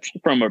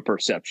perception, from a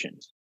perception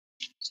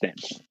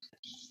standpoint.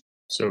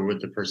 So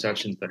with the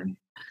perception thing,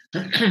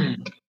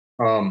 the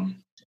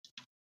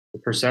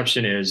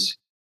perception is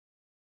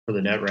for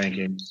the net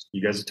ranking.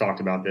 You guys have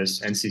talked about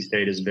this. NC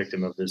State is a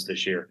victim of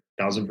this year,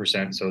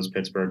 1,000%. So is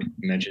Pittsburgh.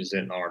 He mentions it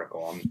in the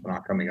article. I'm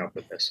not coming up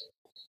with this.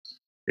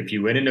 If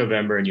you win in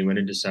November and you win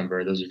in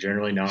December, those are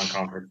generally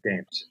non-conference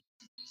games.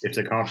 If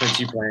the conference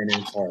you play in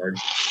is hard,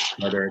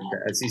 whether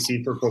it's the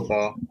SEC for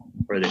football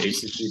or the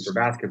ACC for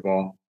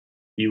basketball,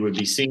 you would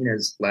be seen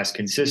as less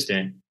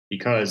consistent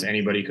because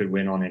anybody could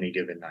win on any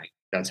given night.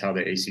 That's how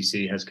the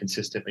ACC has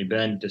consistently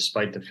been,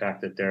 despite the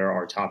fact that there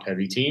are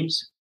top-heavy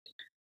teams.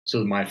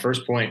 So my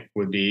first point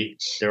would be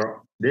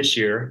this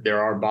year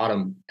there are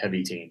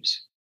bottom-heavy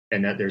teams,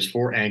 and that there's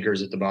 4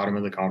 anchors at the bottom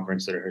of the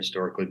conference that are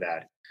historically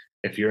bad.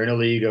 If you're in a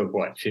league of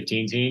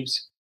 15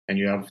 teams, and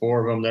you have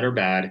 4 of them that are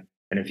bad,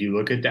 and if you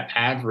look at the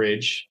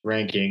average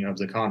ranking of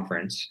the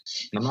conference,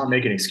 and I'm not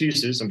making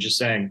excuses, I'm just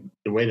saying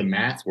the way the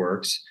math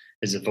works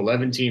is if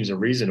 11 teams are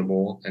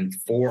reasonable and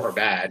 4 are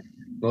bad,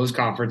 most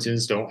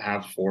conferences don't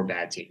have 4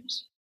 bad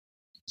teams.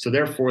 So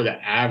therefore, the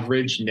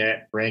average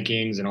net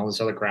rankings and all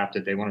this other crap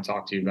that they want to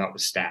talk to you about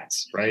with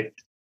stats, right?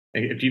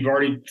 If you've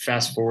already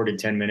fast forwarded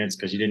 10 minutes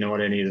because you didn't know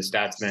what any of the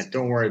stats meant,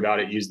 don't worry about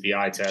it. Use the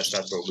eye test.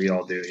 That's what we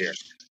all do here.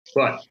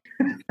 But,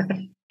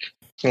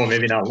 well,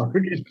 maybe not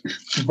Logan.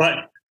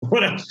 But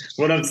what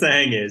I'm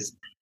saying is,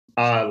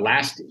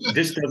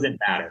 this doesn't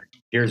matter.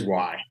 Here's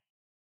why.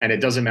 And it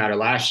doesn't matter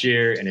last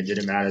year, and it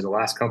didn't matter the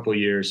last couple of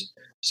years.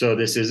 So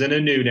this isn't a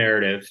new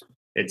narrative.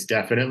 It's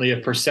definitely a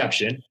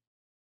perception.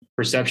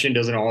 Perception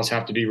doesn't always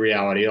have to be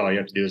reality. All you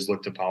have to do is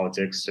look to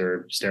politics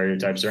or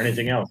stereotypes or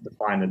anything else to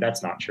find that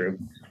that's not true.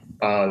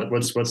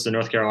 What's the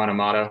North Carolina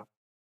motto?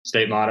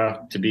 State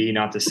motto: to be,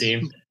 not to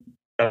seem.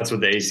 That's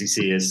what the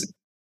ACC is.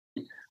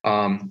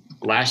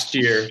 Last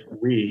year,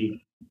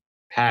 we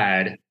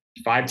had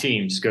 5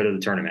 teams go to the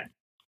tournament.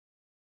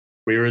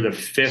 We were the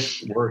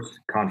 5th worst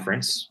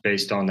conference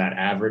based on that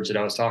average that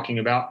I was talking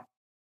about.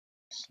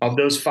 Of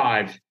those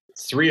 5,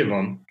 3 of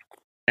them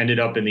ended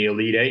up in the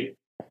Elite 8.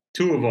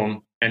 2 of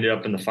them ended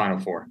up in the Final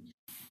 4.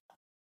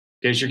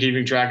 In case you're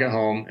keeping track at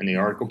home, and the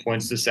article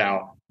points this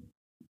out,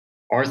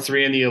 our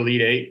 3 in the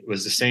Elite 8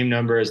 was the same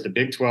number as the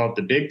Big 12,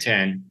 the Big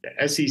 10,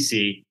 the SEC,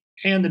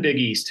 and the Big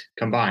East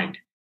combined.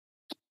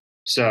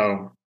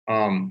 So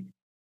the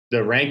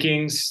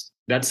rankings,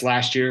 that's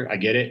last year. I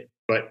get it.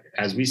 But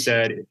as we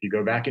said, if you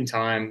go back in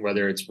time,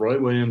 whether it's Roy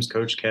Williams,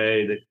 Coach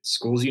K, the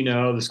schools you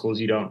know, the schools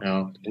you don't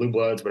know, the Blue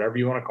Bloods, whatever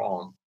you want to call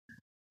them,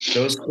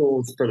 those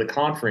schools for the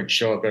conference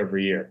show up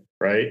every year,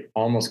 right?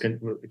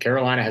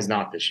 Carolina has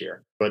not this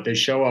year, but they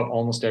show up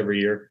almost every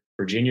year.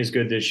 Virginia's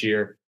good this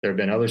year. There have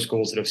been other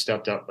schools that have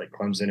stepped up, like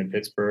Clemson and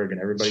Pittsburgh, and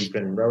everybody's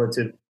been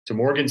relative. To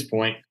Morgan's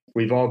point,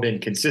 we've all been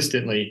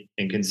consistently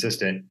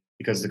inconsistent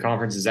because the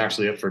conference is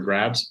actually up for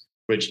grabs,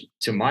 which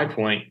to my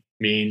point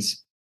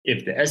means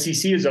if the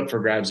SEC is up for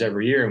grabs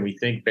every year and we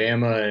think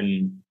Bama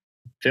and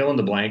fill in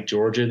the blank,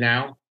 Georgia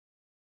now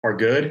are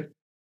good,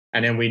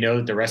 and then we know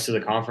that the rest of the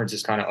conference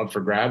is kind of up for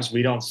grabs,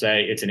 we don't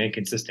say it's an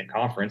inconsistent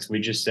conference. We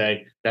just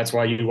say that's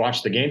why you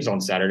watch the games on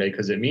Saturday,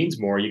 because it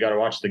means more. You got to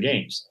watch the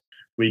games.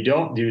 We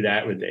don't do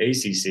that with the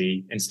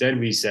ACC. Instead,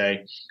 we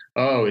say,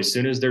 oh, as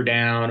soon as they're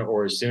down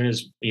or as soon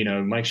as,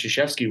 Mike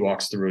Krzyzewski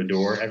walks through a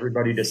door,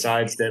 everybody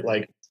decides that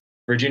like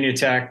Virginia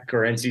Tech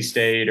or NC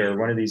State or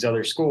one of these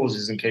other schools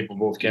isn't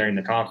capable of carrying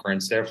the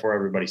conference. Therefore,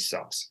 everybody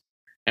sucks.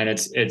 And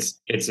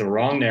it's a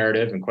wrong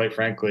narrative. And quite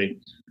frankly,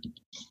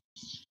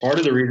 part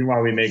of the reason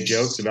why we make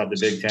jokes about the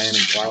Big Ten and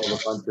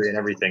flyover country and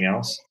everything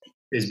else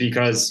is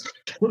because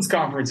those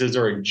conferences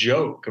are a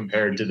joke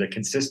compared to the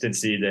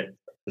consistency that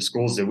the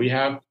schools that we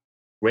have,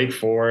 Wake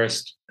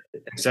Forest,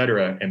 et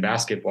cetera, in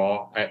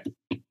basketball.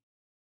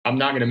 I'm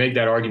not going to make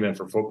that argument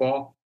for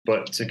football,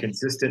 but to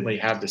consistently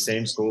have the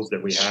same schools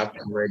that we have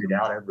rated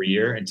out every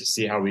year and to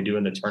see how we do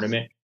in the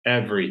tournament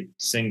every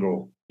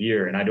single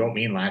year, and I don't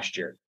mean last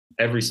year,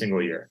 every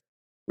single year,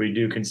 we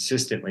do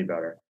consistently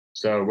better.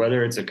 So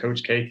whether it's a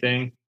Coach K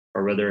thing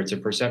or whether it's a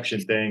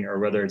perception thing or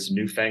whether it's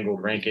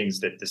newfangled rankings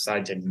that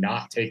decide to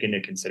not take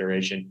into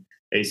consideration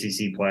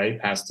ACC play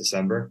past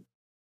December,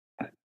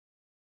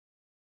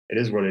 it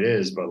is what it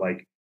is. But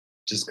like,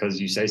 just because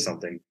you say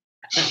something,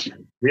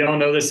 we all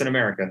know this in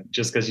America.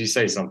 Just because you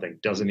say something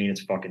doesn't mean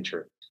it's fucking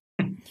true.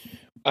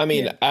 I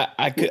mean, yeah.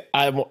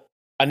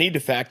 I need to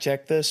fact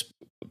check this,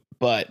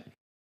 but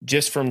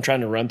just from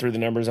trying to run through the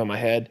numbers on my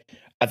head,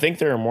 I think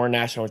there are more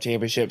national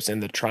championships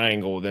in the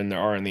triangle than there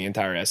are in the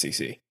entire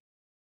SEC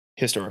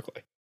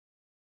historically.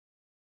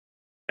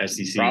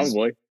 SEC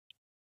probably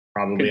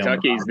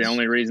Kentucky is the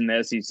only reason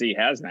the SEC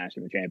has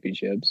national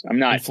championships. I'm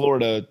not in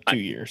Florida 2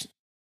 years.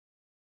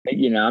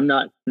 I'm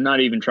not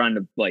even trying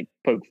to like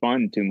poke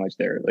fun too much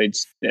there.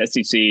 It's the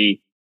SEC.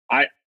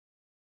 I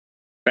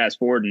fast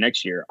forward to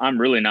next year, I'm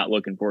really not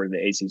looking forward to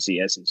the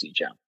ACC SEC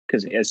challenge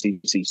because the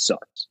SEC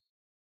sucks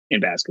in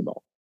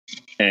basketball.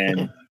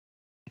 And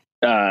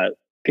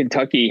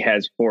Kentucky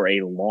has for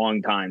a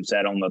long time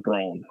sat on the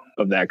throne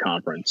of that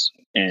conference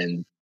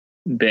and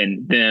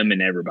been them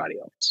and everybody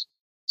else.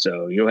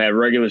 So you'll have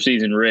regular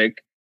season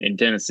Rick in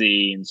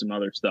Tennessee and some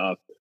other stuff,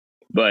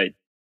 but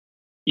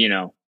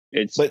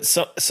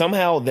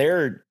somehow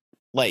they're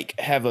like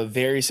have a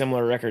very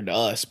similar record to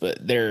us,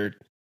 but they're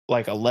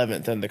like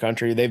 11th in the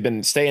country. They've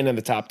been staying in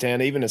the top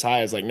 10, even as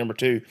high as like number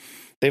 2.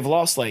 They've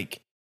lost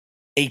like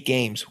 8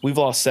 games. We've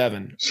lost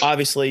 7.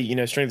 Obviously,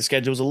 strength of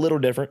schedule is a little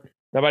different.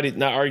 Nobody's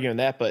not arguing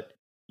that, but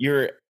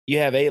you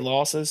have 8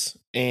 losses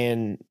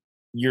and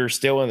you're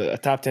still in a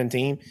top 10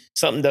 team.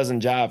 Something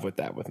doesn't jive with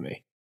that with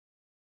me.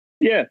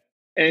 Yeah.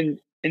 And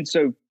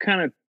so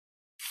kind of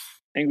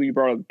angle you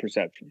brought up the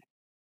perception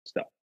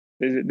stuff.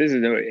 This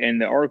is, and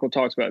the article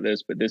talks about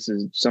this, but this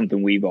is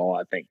something we've all,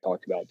 I think,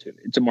 talked about too.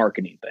 It's a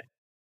marketing thing.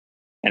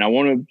 And I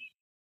want to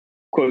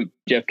quote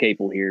Jeff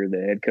Capel here, the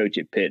head coach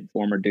at Pitt,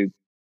 former Duke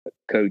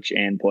coach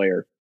and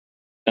player,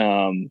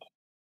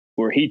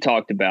 where he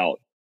talked about,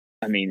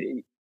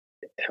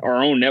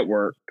 our own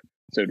network,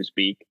 so to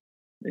speak,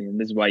 and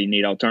this is why you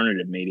need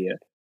alternative media,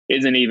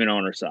 isn't even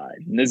on our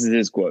side. And this is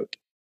his quote.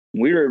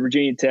 When we were at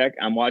Virginia Tech,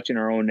 I'm watching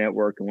our own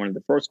network, and one of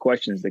the first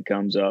questions that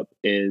comes up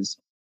is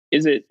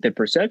it the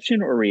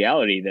perception or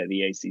reality that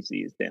the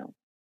ACC is down?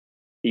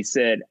 He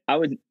said, I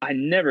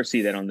never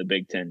see that on the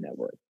Big Ten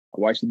network. I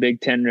watch the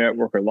Big Ten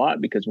Network a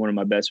lot because one of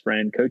my best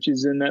friend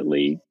coaches in that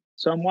league.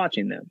 So I'm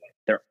watching them.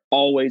 They're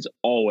always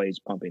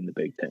pumping the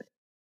Big Ten.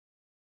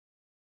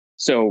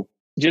 So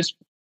just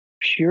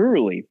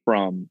purely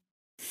from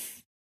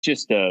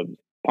just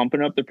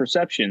pumping up the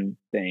perception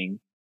thing,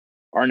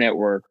 our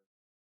network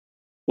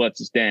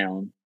lets us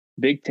down.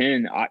 Big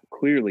Ten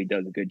clearly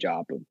does a good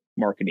job of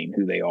marketing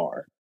who they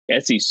are.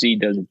 SEC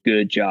does a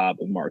good job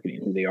of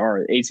marketing who they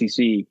are.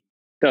 ACC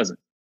doesn't.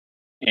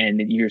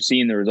 And you're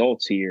seeing the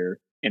results here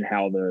and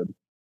how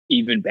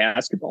even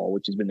basketball,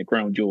 which has been the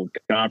crown jewel of the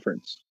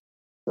conference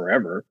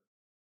forever,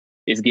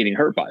 is getting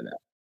hurt by that.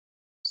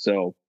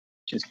 So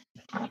just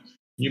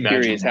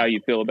curious how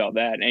you feel about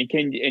that.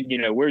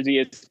 And where's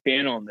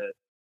ESPN on this?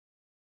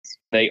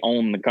 They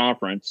own the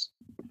conference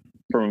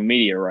from a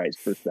media rights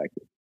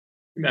perspective.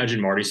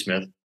 Imagine Marty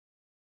Smith,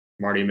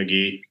 Marty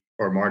McGee,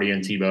 or Marty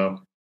and Tebow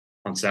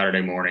on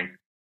Saturday morning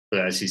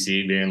for the SEC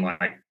being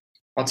like,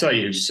 I'll tell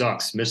you who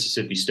sucks,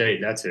 Mississippi State,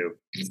 that's who.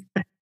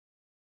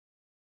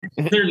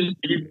 You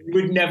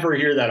would never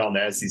hear that on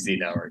the SEC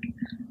network.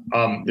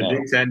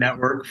 Big Ten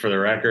Network, for the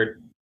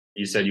record,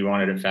 you said you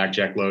wanted to fact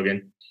check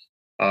Logan.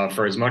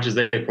 For as much as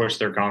they push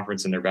their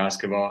conference and their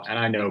basketball, and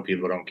I know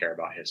people don't care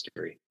about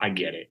history. I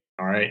get it.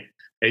 All right.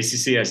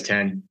 ACC has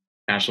 10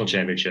 national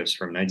championships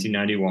from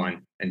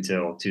 1991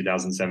 until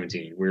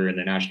 2017. We were in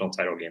the national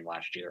title game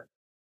last year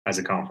as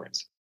a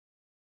conference.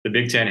 The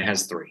Big Ten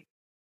has 3.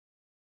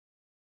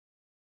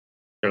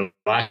 Their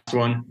last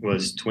one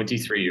was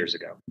 23 years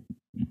ago.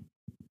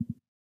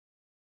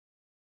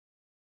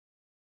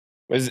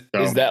 Is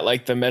that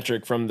like the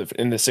metric from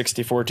in the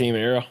 64 team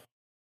era?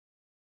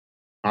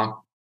 Huh?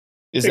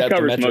 It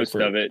covers most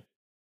of it.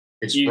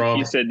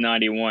 You said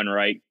 91,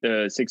 right?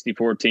 The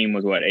 64 team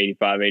was what,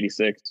 85,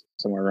 86,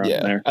 somewhere around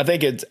there. I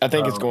think it's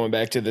going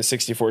back to the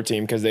 64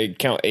 team because they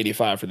count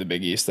 85 for the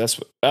Big East. That's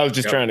what I was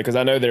just trying to, because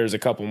I know there's a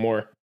couple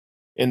more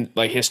in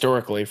like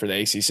historically for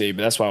the ACC,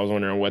 but that's why I was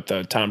wondering what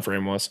the time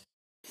frame was.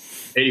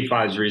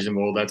 85 is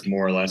reasonable. That's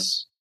more or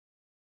less,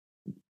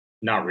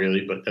 not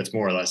really, but that's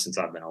more or less since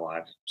I've been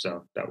alive.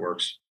 So that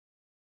works.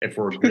 If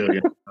we're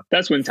really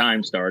that's when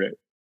time started.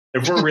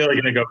 If we're really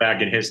going to go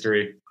back in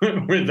history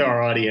with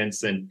our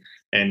audience and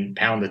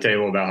pound the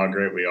table about how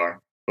great we are.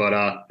 But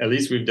at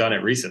least we've done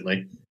it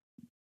recently.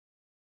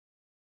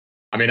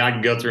 I mean, I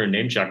can go through and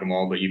name check them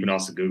all, but you can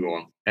also Google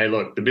them. Hey,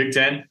 look, the Big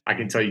Ten, I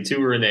can tell you 2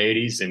 were in the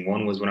 80s and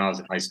 1 was when I was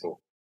in high school.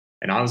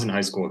 And I was in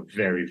high school a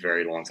very,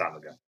 very long time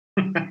ago.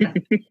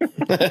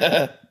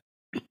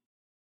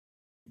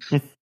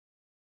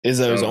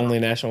 Izzo's only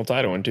national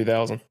title in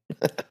 2000.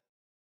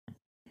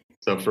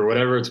 So for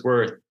whatever it's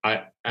worth,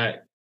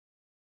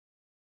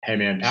 hey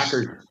man,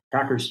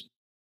 Packers,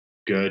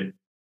 good.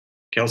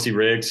 Kelsey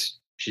Riggs,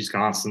 she's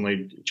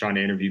constantly trying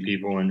to interview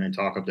people and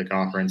talk up the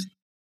conference.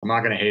 I'm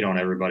not going to hate on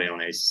everybody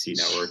on ACC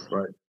Network,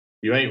 but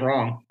you ain't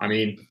wrong. I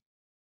mean,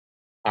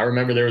 I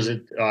remember there was a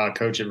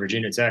coach at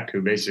Virginia Tech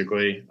who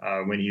basically,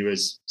 when he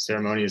was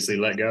ceremoniously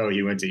let go,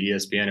 he went to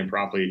ESPN and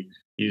promptly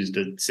used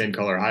the same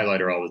color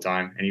highlighter all the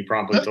time. And he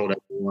promptly told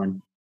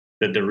everyone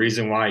that the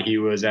reason why he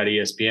was at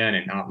ESPN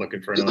and not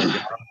looking for another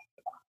job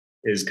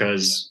is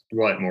because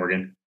what,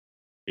 Morgan?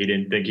 He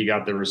didn't think he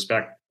got the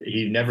respect.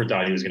 He never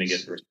thought he was going to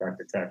get the respect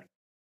at Tech.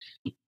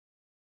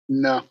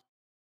 No.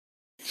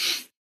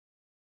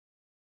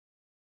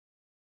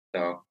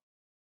 So,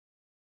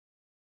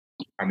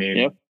 I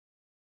mean,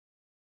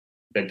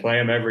 They play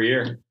them every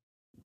year.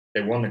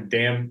 They won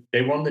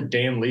the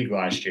damn league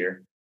last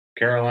year.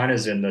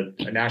 Carolina's in the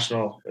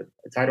national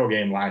title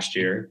game last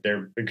year.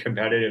 They're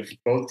competitive,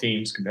 both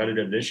teams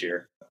competitive this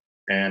year.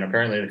 And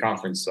apparently the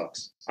conference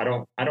sucks. I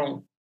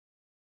don't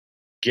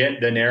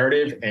get the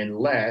narrative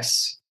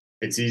unless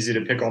it's easy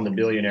to pick on the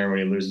billionaire when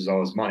he loses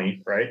all his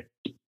money, right?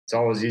 It's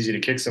always easy to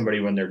kick somebody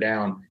when they're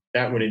down.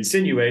 That would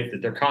insinuate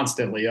that they're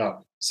constantly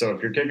up. So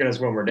if you're kicking us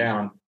when we're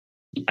down,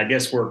 I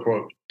guess we're,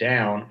 quote,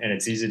 down, and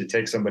it's easy to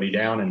take somebody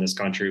down in this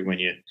country when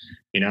you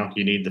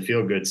need the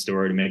feel-good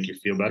story to make you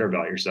feel better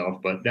about yourself.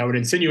 But that would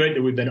insinuate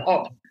that we've been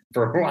up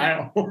for a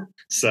while.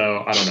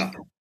 So I don't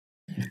know.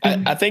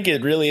 I think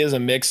it really is a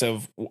mix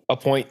of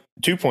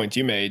 2 points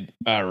you made,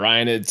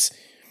 Ryan. It's,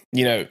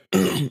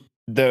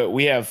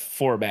 we have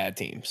 4 bad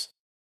teams,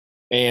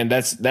 and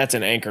that's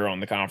an anchor on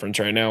the conference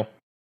right now.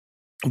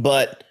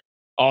 But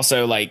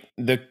also, like,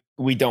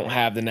 we don't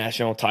have the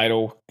national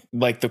title,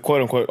 like the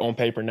quote unquote on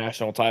paper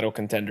national title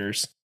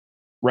contenders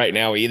right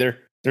now either.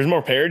 There's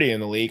more parity in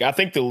the league. I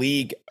think the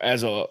league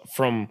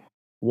from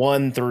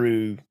 1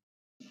 through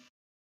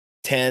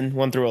 10,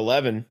 1 through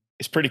 11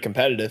 is pretty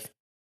competitive.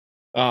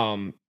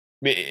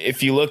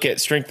 If you look at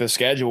strength of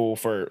schedule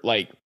for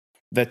like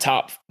the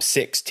top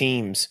 6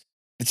 teams,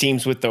 the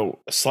teams with the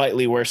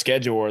slightly worse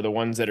schedule are the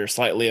ones that are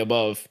slightly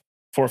above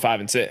 4,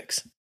 5, and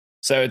 6.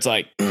 So it's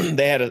like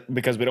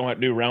because we don't have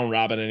to do round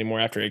robin anymore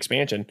after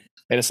expansion,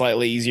 they had a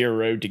slightly easier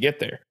road to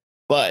get there.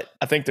 But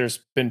I think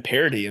there's been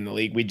parity in the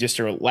league. We just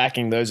are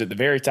lacking those at the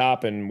very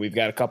top, and we've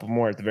got a couple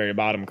more at the very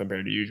bottom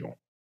compared to usual.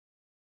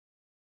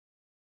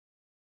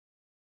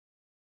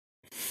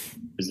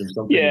 Is there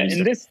something? Yeah,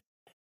 and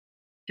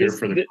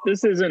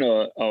This isn't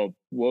a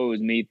woe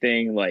is me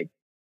thing. Like,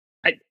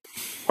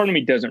 part of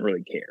me doesn't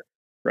really care,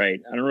 right?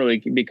 I don't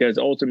really, because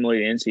ultimately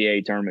the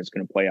NCAA tournament is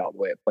going to play out the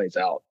way it plays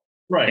out.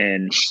 Right.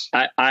 And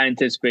I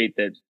anticipate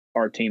that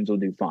our teams will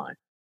do fine.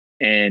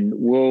 And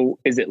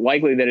is it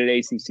likely that an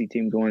ACC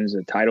team wins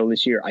a title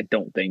this year? I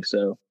don't think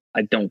so.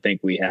 I don't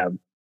think we have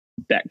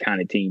that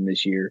kind of team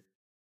this year.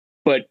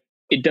 But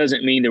it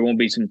doesn't mean there won't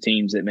be some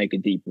teams that make a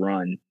deep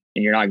run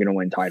and you're not going to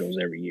win titles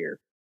every year.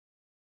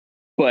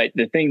 But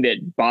the thing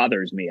that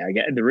bothers me,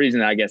 the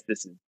reason I guess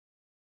this is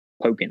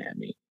poking at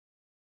me,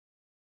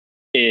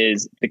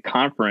 is the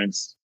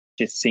conference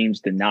just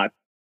seems to not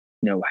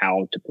know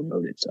how to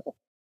promote itself.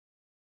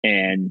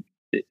 And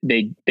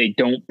they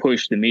don't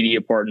push the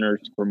media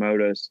partners to promote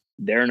us.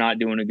 They're not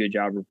doing a good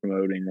job of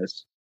promoting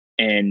us.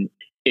 And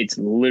it's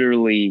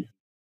literally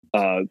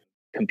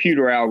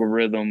computer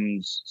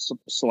algorithms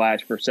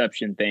 /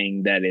 perception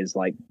thing that is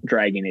like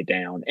dragging it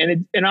down.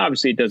 And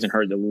obviously it doesn't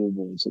hurt the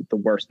Louisville. It's the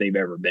worst they've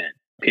ever been,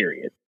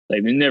 period.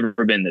 They've never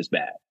been this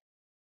bad.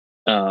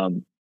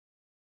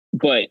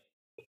 But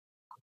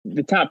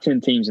the top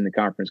 10 teams in the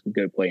conference could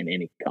go play in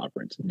any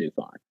conference and do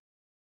fine.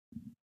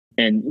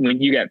 And when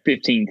you got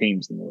 15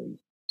 teams in the league,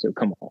 so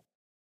come on.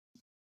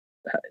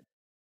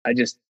 I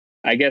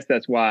guess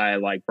that's why I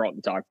like brought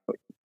the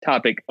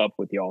topic up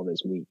with y'all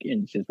this week,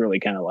 and it's just really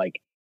kind of like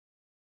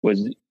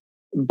was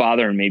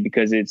bothering me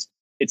because it's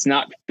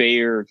not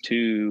fair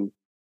to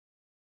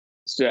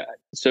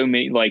so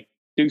many. Like,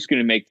 Duke's going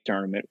to make the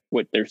tournament.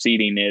 What their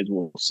seeding is,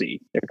 we'll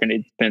see.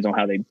 It depends on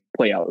how they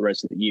play out the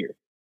rest of the year.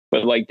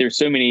 But like, there's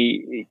so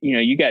many.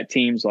 You got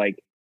teams like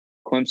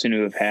Clemson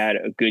who have had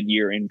a good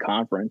year in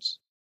conference,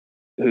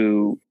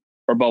 who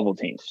are bubble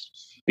teams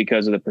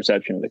because of the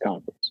perception of the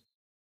conference.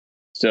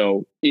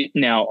 So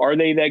now, are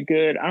they that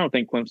good? I don't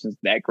think Clemson's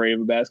that great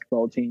of a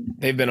basketball team.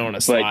 They've been on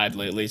a slide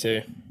lately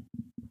too.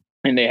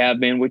 And they have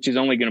been, which is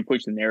only going to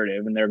push the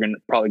narrative, and they're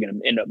probably going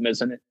to end up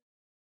missing it.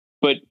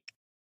 But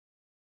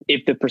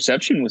if the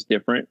perception was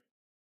different,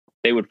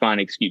 they would find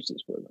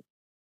excuses for them.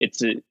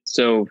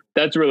 So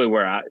that's really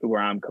where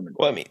I'm coming from.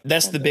 Well, I mean,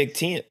 that's the Big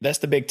Ten. That's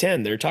the Big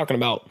Ten. They're talking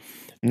about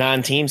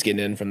 9 teams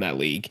getting in from that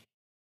league,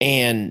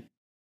 and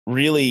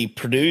really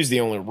Purdue's the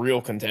only real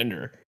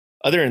contender.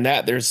 Other than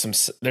that,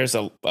 there's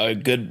a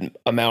good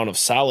amount of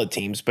solid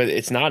teams, but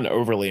it's not an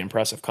overly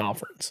impressive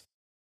conference.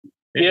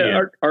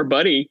 Yeah. Our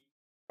buddy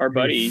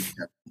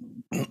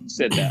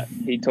said that.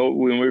 He told,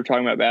 when we were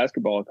talking about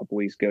basketball a couple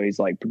weeks ago, he's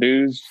like,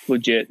 Purdue's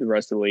legit. The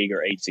rest of the league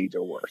are 8 seeds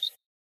or worse.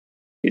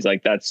 He's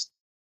like, that's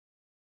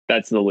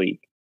the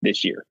league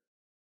this year.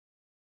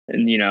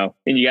 And,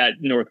 and you got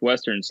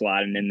Northwestern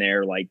sliding in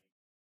there, like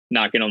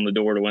knocking on the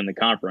door to win the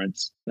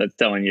conference. That's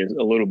telling you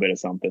a little bit of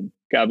something.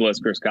 God bless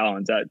Chris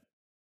Collins.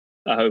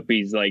 I hope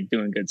he's like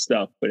doing good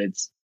stuff, but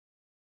it's,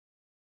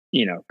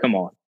 come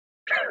on.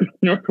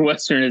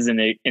 Northwestern isn't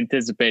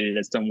anticipated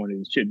as someone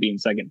who should be in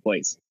second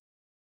place.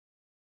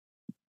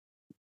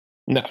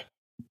 No.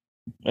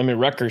 I mean,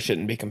 Rutgers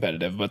shouldn't be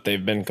competitive, but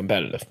they've been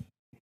competitive.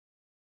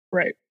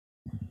 Right.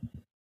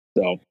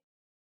 So,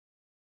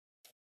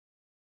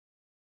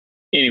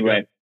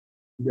 anyway.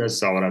 You guys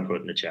saw what I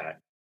put in the chat.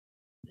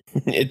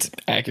 It's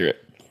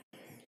accurate.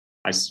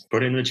 I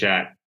put in the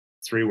chat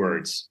 3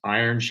 words: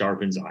 iron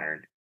sharpens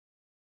iron.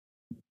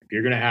 If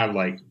you're going to have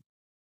like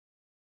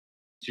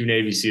 2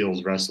 Navy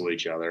SEALs wrestle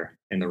each other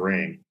in the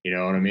ring, you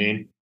know what I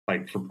mean?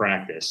 Like for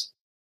practice.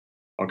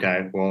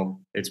 Okay,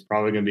 well, it's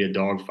probably going to be a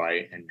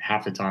dogfight, and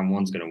half the time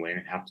one's going to win,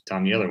 and half the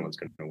time the other one's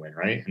going to win,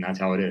 right? And that's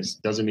how it is.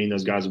 Doesn't mean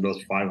those guys are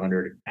both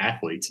 500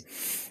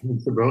 athletes.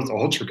 They're both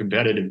ultra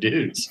competitive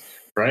dudes,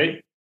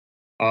 right?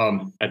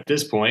 At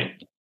this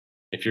point,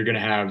 if you're going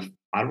to have,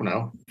 I don't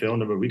know, fill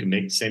in the, we can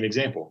make the same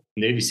example.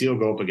 Navy SEAL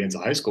go up against a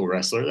high school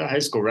wrestler. That high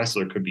school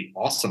wrestler could be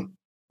awesome,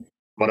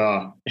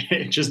 but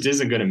it just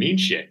isn't going to mean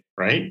shit,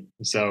 right?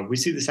 So we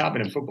see this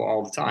happen in football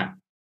all the time.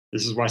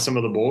 This is why some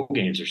of the bowl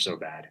games are so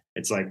bad.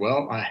 It's like,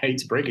 well, I hate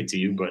to break it to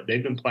you, but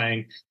they've been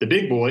playing the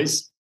big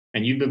boys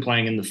and you've been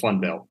playing in the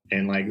Fun Belt.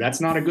 And like, that's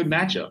not a good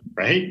matchup,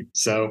 right?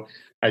 So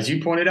as you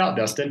pointed out,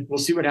 Dustin, we'll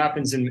see what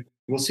happens in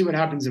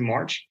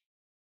March.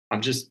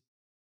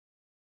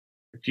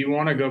 If you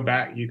want to go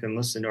back, you can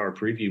listen to our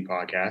preview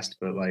podcast,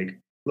 but like,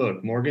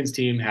 look, Morgan's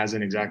team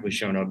hasn't exactly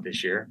shown up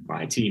this year.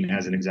 My team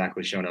hasn't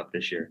exactly shown up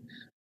this year.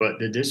 But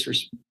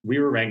we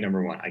were ranked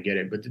number 1. I get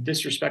it. But the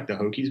disrespect the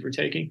Hokies were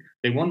taking,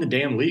 they won the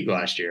damn league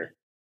last year.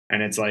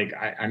 And it's like,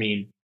 I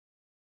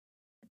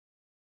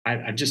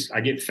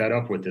get fed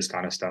up with this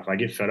kind of stuff. I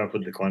get fed up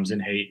with the Clemson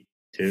hate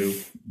too.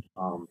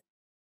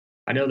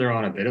 I know they're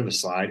on a bit of a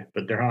slide,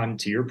 but they're on,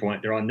 to your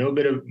point, they're on no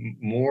bit of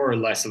more or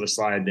less of a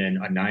slide than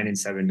a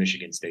 9-7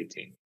 Michigan State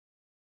team.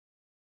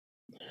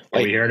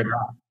 Are we hearing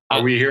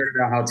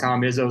about how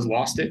Tom Izzo's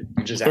lost it?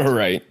 I'm just asking.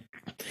 Right.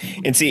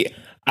 And see,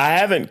 I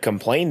haven't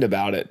complained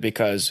about it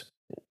because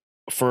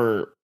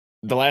for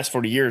the last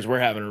 40 years, we're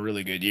having a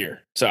really good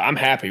year. So I'm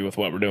happy with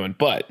what we're doing.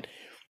 But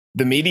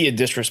the media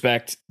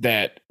disrespect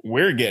that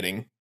we're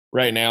getting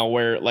right now,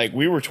 where like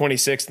we were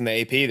 26th in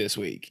the AP this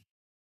week,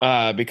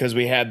 because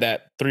we had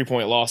that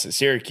 3-point loss at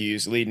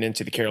Syracuse leading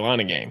into the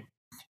Carolina game.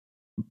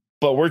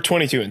 But we're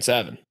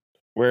 22-7.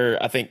 We're,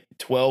 I think,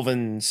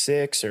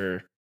 12-6,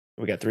 or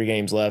we got 3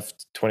 games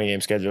left, 20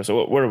 game schedule.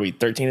 So what are we,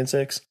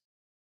 13-6?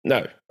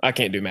 No, I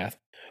can't do math.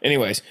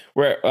 Anyways,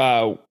 we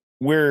only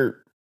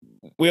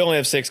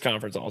have 6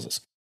 conference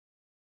losses.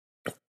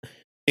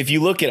 If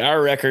you look at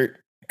our record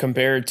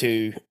compared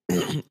to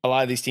a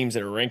lot of these teams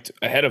that are ranked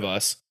ahead of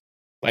us,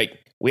 like,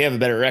 we have a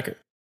better record.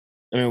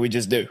 I mean, we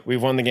just do.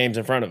 We've won the games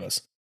in front of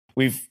us.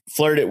 We've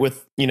flirted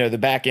with, the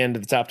back end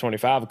of the top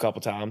 25 a couple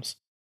times,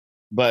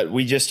 but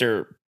we just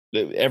are.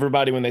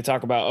 Everybody, when they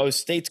talk about,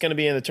 State's going to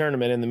be in the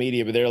tournament in the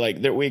media, but they're like,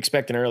 we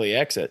expect an early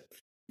exit.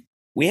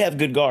 We have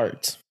good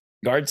guards.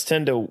 Guards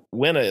tend to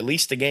win at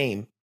least a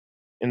game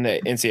in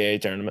the NCAA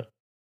tournament.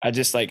 I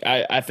just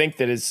I think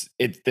that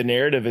the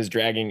narrative is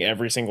dragging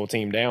every single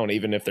team down,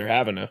 even if they're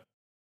having a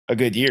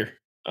good year.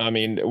 I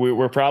mean,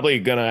 we're probably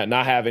going to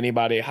not have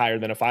anybody higher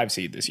than a 5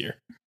 seed this year,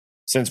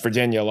 since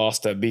Virginia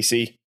lost to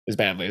BC as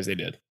badly as they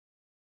did.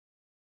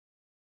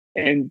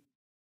 And,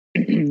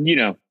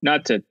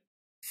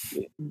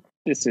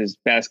 this is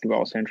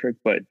basketball centric,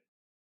 but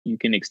you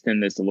can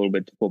extend this a little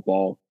bit to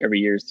football. Every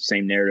year is the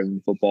same narrative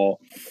in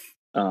football.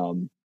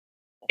 And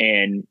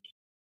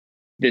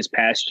this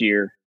past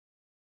year,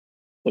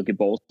 look at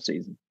bowl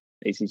season.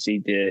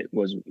 ACC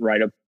was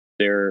right up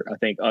there. I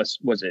think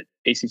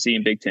ACC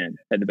and Big Ten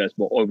had the best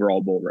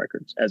overall bowl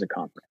records as a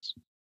conference.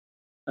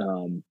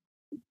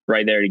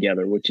 Right there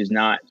together, which is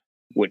not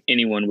what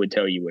anyone would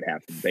tell you would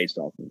happen based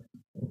off of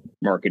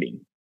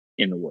marketing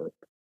in the world.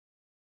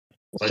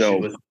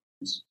 So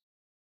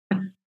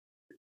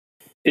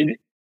it's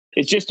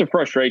just a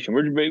frustration.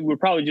 We're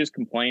probably just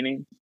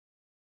complaining,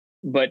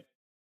 but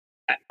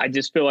I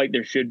just feel like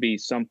there should be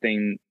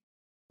something,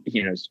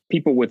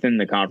 people within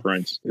the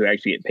conference who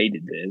actually get paid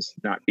to this,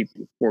 not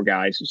poor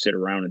guys who sit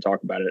around and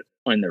talk about it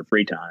on their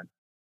free time,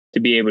 to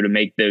be able to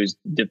make those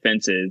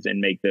defenses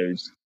and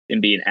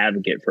and be an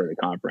advocate for the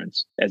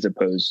conference, as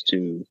opposed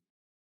to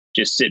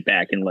just sit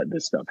back and let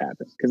this stuff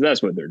happen, because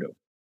that's what they're doing,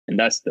 and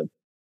that's the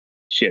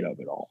shit of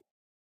it all.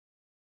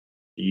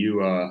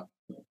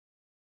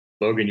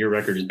 Logan, your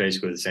record is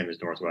basically the same as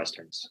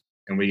Northwestern's,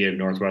 and we gave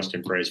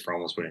Northwestern praise for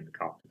almost winning the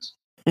conference.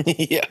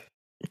 Yeah.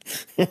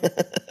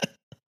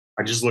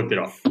 I just looked it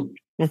up.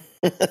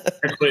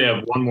 Actually, I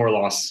have one more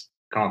loss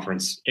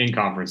in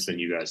conference than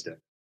you guys did.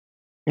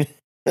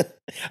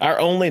 Our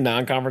only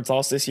non-conference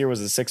loss this year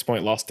was a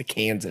 6-point loss to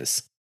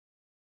Kansas.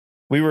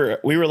 We were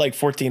like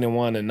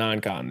 14-1 in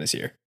non-con this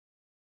year.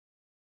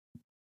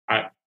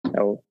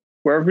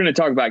 We're going to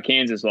talk about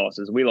Kansas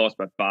losses. We lost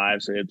by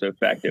 5, so you have to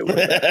factor it with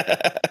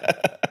that.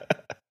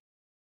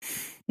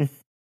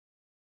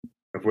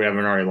 If we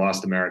haven't already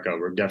lost America,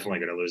 we're definitely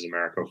going to lose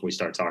America if we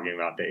start talking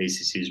about the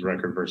ACC's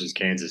record versus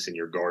Kansas in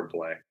your guard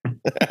play.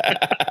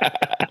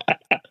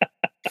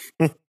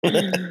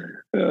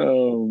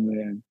 Oh,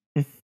 man.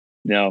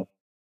 No,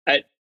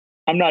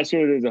 I'm not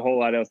sure there's a whole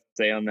lot else to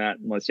say on that,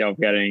 unless y'all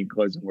got any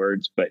closing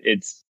words, but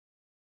it's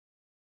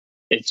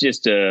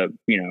just hey,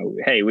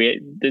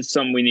 this is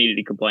something we needed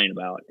to complain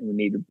about, and we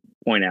need to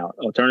point out.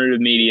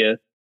 Alternative media,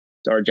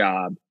 it's our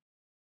job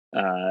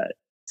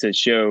to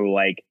show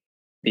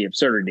the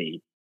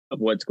absurdity of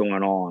what's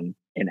going on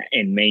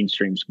in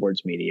mainstream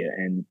sports media.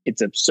 And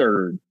it's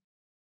absurd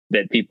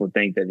that people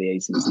think that the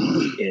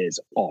ACC is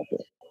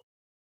awful.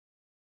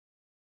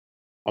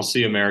 I'll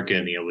see America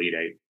in the Elite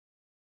Eight.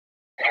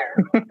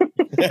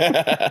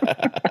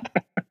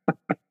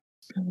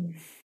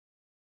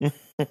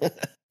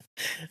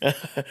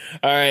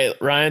 All right,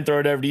 Ryan, throw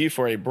it over to you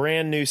for a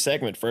brand new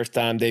segment, first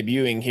time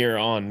debuting here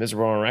on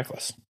Miserable and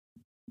Reckless.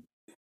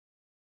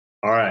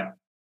 All right.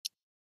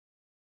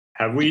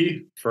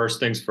 First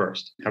things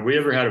first, have we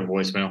ever had a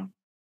voicemail?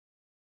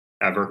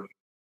 Ever,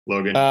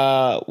 Logan?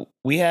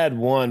 We had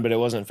one, but it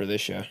wasn't for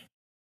this show.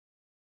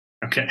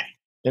 Okay.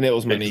 And it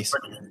was my niece.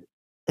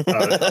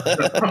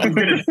 I'm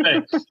going to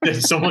say,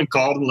 did someone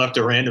called and left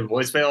a random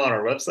voicemail on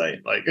our website?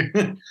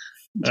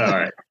 All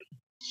right.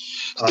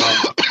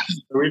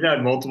 We've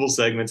had multiple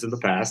segments in the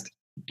past,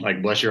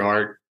 like Bless Your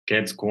Heart,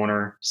 Camps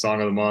Corner,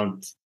 Song of the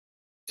Month,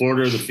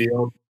 Florida of the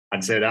Field.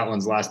 I'd say that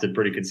one's lasted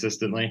pretty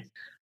consistently,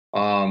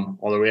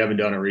 although we haven't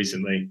done it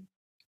recently.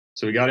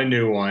 So we got a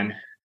new one.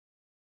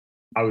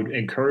 I would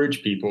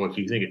encourage people, if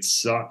you think it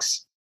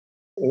sucks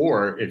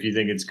or if you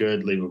think it's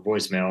good, leave a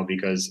voicemail,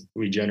 because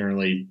we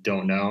generally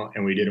don't know.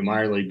 And we did a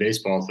minor league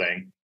baseball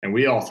thing and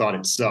we all thought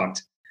it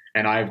sucked.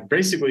 And I've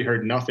basically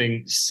heard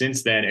nothing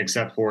since then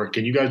except for,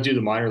 can you guys do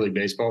the minor league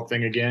baseball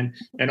thing again?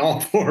 And all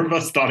 4 of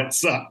us thought it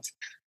sucked.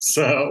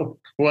 So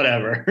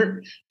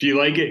whatever. If you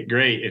like it,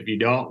 great. If you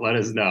don't, let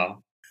us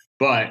know.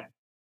 But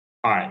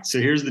all right, so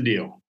here's the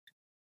deal.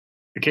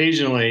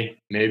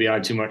 Occasionally, maybe I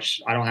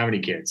don't have any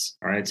kids.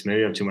 All right. So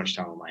maybe I have too much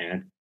time on my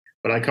hand,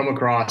 but I come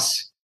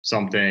across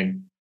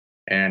something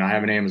and I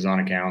have an Amazon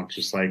account,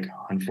 just like,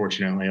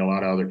 unfortunately, a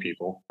lot of other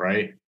people.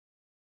 Right.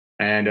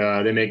 And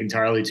they make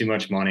entirely too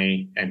much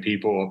money. And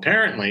people,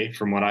 apparently,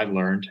 from what I've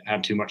learned,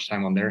 have too much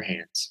time on their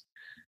hands.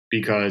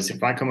 Because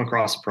if I come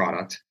across a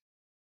product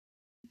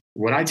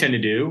what I tend to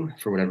do,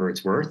 for whatever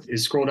it's worth,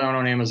 is scroll down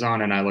on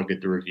Amazon and I look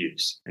at the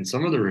reviews. And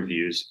some of the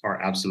reviews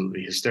are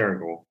absolutely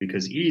hysterical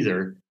because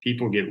either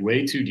people get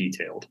way too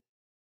detailed,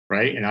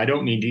 right? And I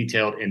don't mean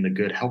detailed in the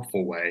good,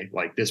 helpful way,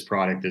 like this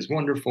product is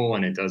wonderful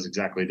and it does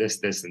exactly this,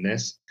 this, and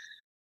this.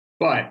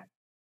 But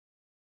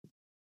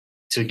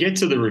to get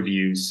to the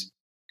reviews,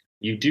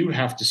 you do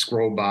have to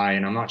scroll by,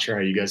 and I'm not sure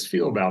how you guys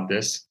feel about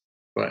this,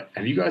 but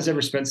have you guys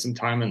ever spent some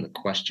time in the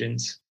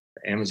questions,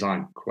 the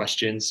Amazon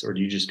questions, or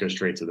do you just go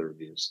straight to the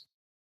reviews?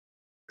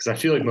 Because I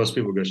feel like most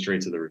people go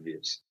straight to the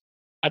reviews.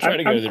 I try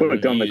to go to the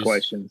clicked on the reviews.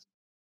 questions.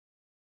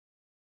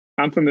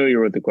 I'm familiar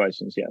with the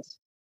questions, yes.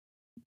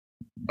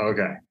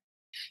 Okay.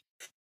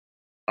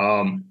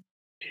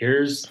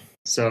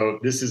 So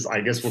this is,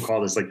 I guess we'll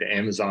call this like the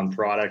Amazon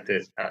product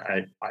that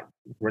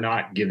we're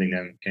not giving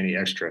them any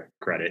extra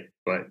credit,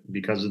 but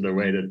because of the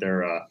way that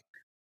they're,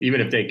 even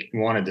if they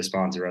wanted to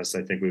sponsor us,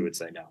 I think we would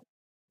say no,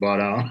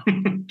 but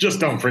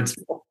just on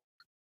principle.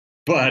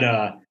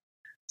 But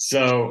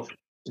so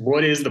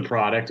what is the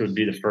product would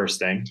be the first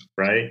thing,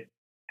 right?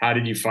 How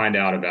did you find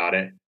out about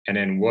it? And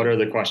then what are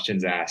the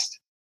questions asked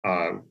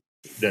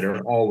that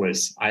are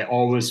I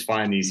always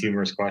find these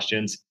humorous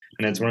questions.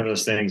 And it's one of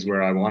those things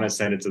where I want to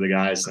send it to the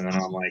guys. And then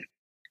I'm like,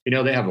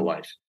 they have a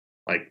life.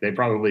 Like they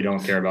probably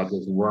don't care about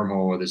this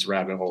wormhole or this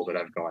rabbit hole that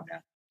I've gone down.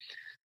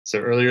 So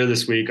earlier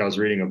this week, I was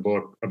reading a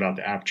book about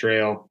the app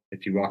trail.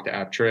 If you walk the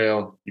app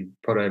trail, you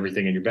put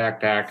everything in your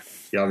backpack.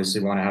 You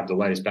obviously want to have the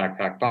lightest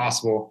backpack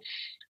possible.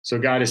 So a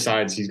guy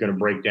decides he's going to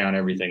break down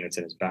everything that's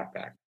in his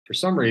backpack. For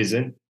some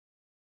reason,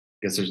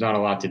 I guess there's not a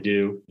lot to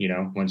do,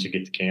 once you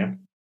get to camp.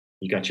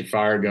 You got your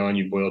fire going,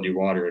 you boiled your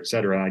water,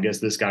 etc. I guess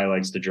this guy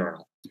likes to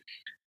journal.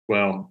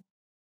 Well,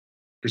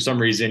 for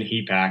some reason,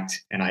 he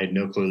packed, and I had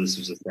no clue this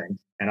was a thing.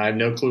 And I have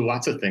no clue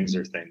lots of things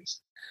are things.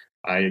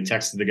 I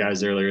texted the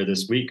guys earlier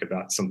this week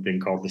about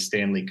something called the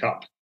Stanley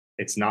Cup.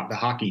 It's not the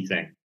hockey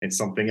thing. It's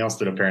something else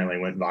that apparently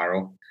went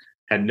viral.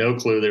 Had no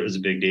clue that it was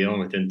a big deal. And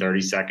within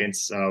 30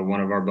 seconds,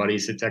 one of our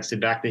buddies had texted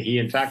back that he,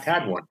 in fact,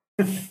 had one.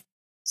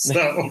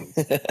 So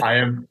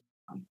I'm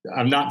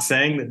not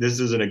saying that this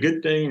isn't a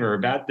good thing or a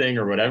bad thing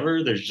or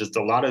whatever. There's just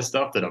a lot of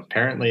stuff that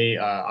apparently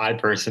I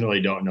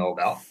personally don't know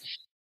about.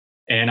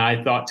 And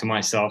I thought to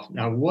myself,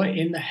 now what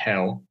in the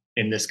hell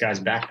in this guy's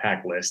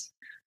backpack list,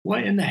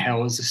 what in the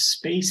hell is a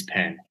space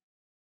pen?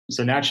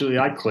 So naturally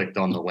I clicked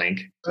on the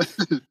link.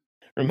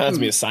 Reminds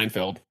me of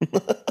Seinfeld.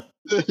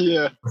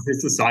 Yeah. Is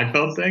this a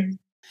Seinfeld thing?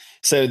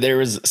 So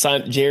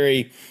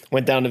Jerry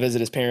went down to visit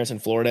his parents in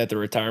Florida at the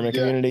retirement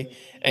community.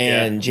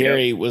 And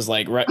Jerry was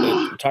like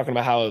talking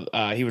about how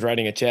he was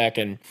writing a check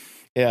and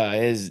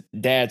his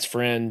dad's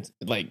friend,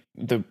 like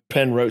the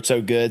pen wrote so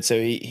good. So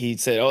he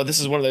said, "Oh, this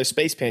is one of those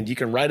space pens. You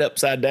can write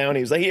upside down."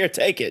 He was like, "Here,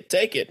 take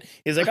it.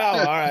 He's like, "Oh,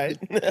 all right."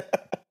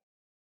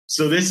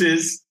 So this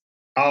is,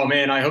 oh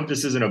man, I hope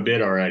this isn't a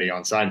bit already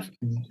on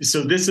Seinfeld.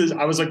 So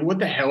I was like, what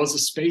the hell is a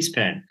space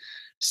pen?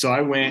 So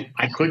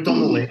I clicked on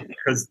the link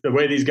because the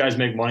way these guys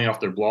make money off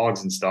their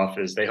blogs and stuff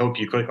is they hope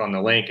you click on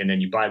the link and then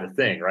you buy the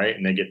thing, right?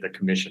 And they get the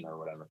commission or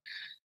whatever.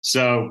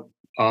 So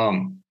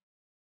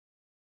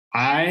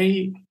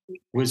I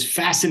was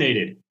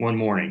fascinated one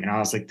morning and I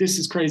was like, this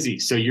is crazy.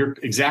 So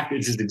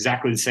this is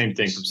exactly the same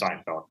thing from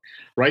Seinfeld.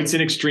 Writes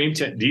in extreme,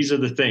 these are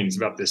the things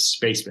about this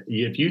space pen.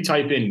 If you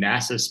type in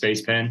NASA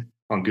space pen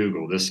on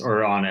Google,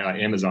 or on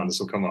Amazon, this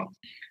will come up.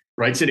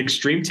 Writes at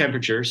extreme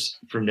temperatures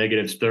from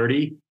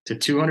 -30 to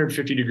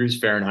 250 degrees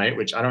Fahrenheit,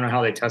 which I don't know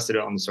how they tested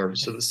it on the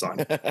surface of the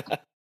sun.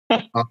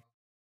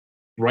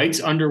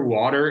 Writes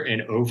underwater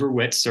and over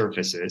wet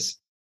surfaces.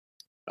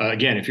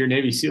 Again, if you're a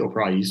Navy SEAL,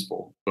 probably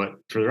useful, but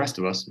for the rest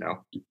of us,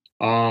 no.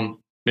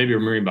 Maybe a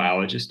marine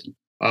biologist.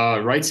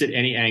 Writes at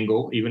any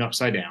angle, even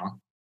upside down.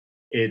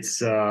 It's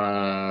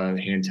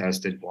hand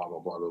tested, blah, blah,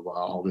 blah, blah, blah,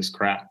 all this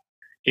crap.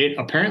 It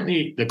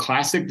apparently, the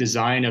classic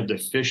design of the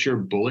Fisher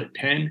bullet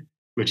pen,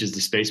 which is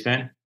the space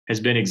pen, has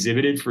been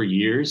exhibited for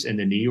years in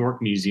the New York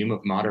Museum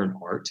of Modern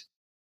Art.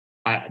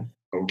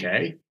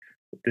 Okay,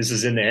 this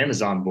is in the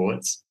Amazon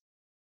bullets.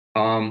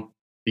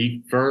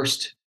 The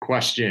first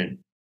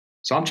question.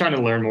 So I'm trying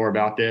to learn more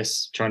about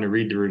this, trying to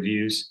read the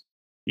reviews.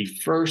 The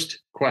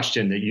first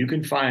question that you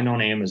can find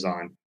on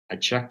Amazon, I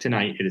checked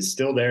tonight, it is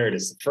still there. It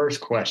is the first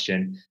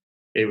question.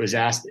 It was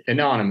asked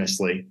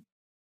anonymously.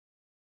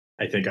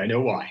 I think I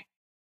know why.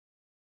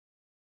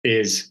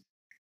 Is,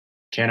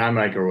 can I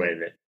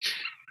microwave it?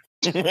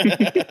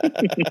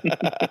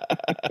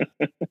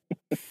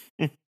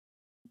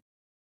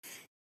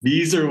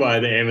 These are why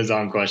the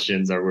Amazon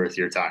questions are worth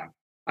your time.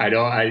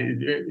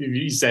 If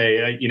you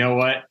say, you know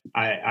what,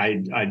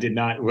 I did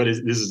not, this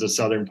is a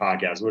Southern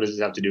podcast. What does this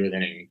have to do with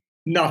anything?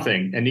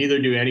 Nothing. And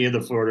neither do any of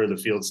the Florida or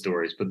the field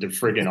stories, but they're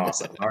friggin'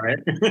 awesome. All right.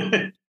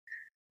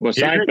 Well,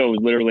 Seinfeld was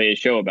literally a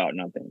show about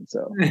nothing.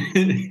 So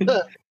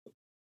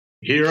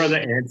here are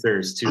the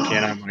answers to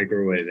can I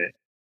microwave it?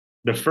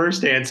 The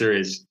first answer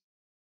is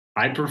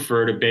I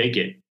prefer to bake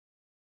it.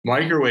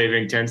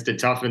 Microwaving tends to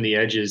toughen the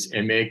edges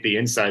and make the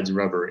insides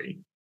rubbery.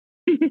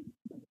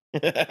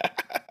 The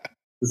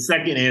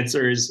second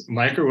answer is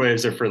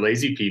microwaves are for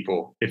lazy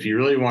people. If you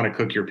really want to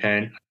cook your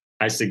pen,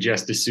 I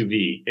suggest a sous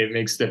vide. It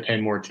makes the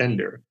pen more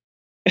tender.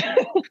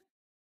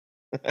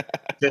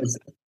 Says,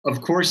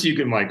 of course you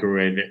can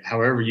microwave it.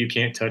 However, you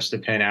can't touch the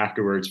pen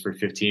afterwards for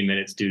 15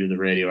 minutes due to the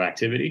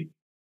radioactivity.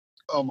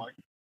 Oh my.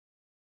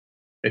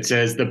 It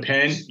says the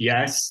pen,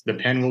 yes, the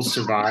pen will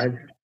survive.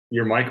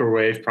 Your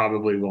microwave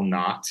probably will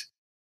not.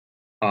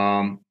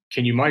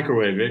 Can you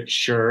microwave it?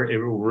 Sure, it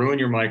will ruin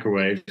your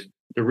microwave.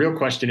 The real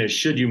question is,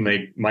 should you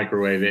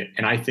microwave it?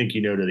 And I think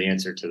you know the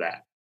answer to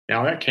that.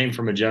 Now, that came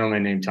from a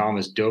gentleman named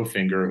Thomas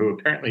Dofinger, who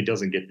apparently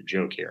doesn't get the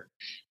joke here.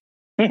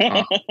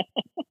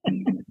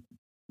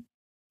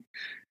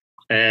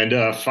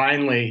 And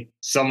finally,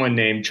 someone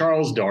named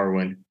Charles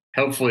Darwin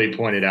helpfully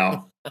pointed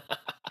out,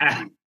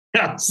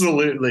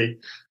 absolutely,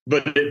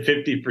 but at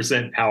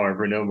 50% power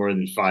for no more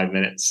than 5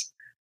 minutes.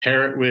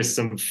 Pair it with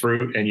some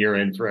fruit and you're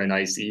in for a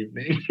nice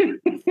evening.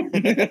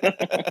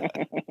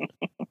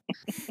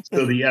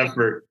 So the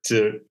effort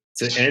to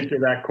answer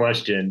that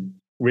question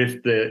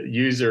with the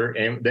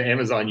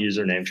Amazon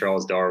username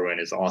Charles Darwin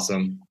is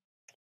awesome.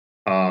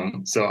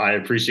 So I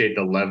appreciate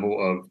the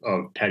level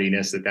of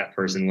pettiness that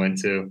person went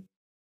to.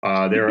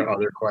 There are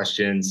other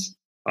questions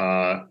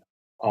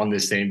on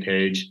this same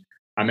page.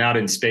 I'm out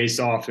in space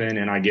often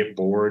and I get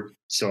bored.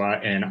 So I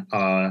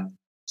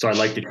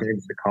like to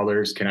change the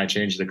colors. Can I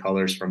change the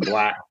colors from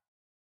black?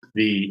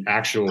 The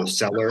actual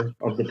seller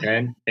of the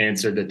pen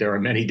answered that there are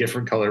many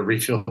different color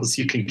refills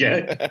you can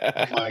get.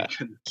 My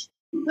goodness.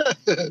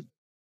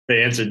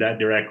 They answered that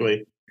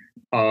directly.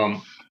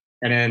 And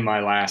then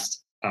my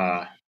last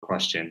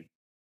question.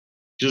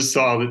 Just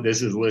saw that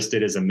this is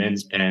listed as a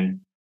men's pen.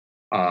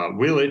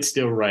 Will it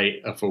still write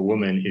if a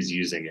woman is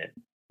using it?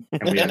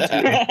 And we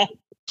have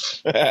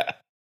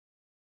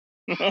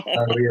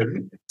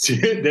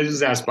this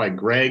is asked by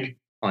Greg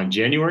on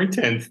January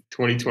 10th,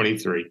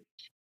 2023.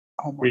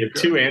 We have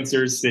two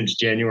answers since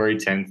January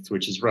 10th,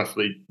 which is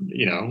roughly,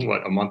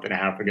 a month and a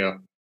half ago.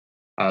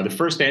 The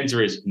first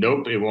answer is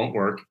nope, it won't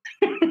work.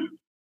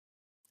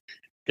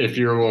 If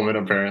you're a woman,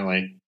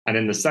 apparently. And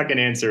then the second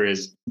answer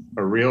is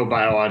a real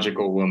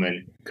biological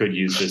woman could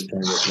use this pen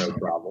with no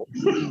problem.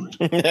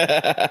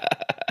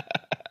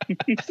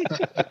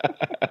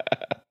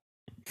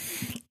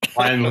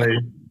 Finally,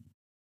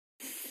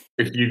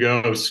 if you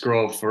go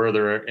scroll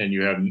further and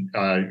you have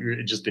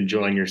you're just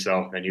enjoying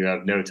yourself and you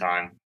have no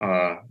time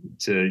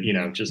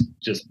to just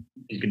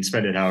you can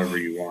spend it however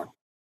you want.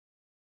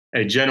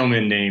 A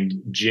gentleman named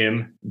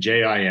Jim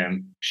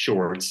Jim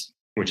Shorts,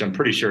 which I'm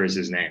pretty sure is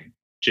his name,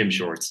 Jim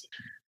Shorts,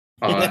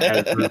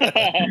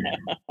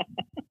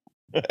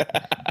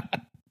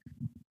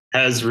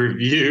 has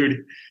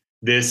reviewed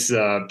this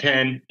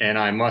pen, and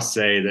I must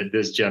say that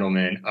this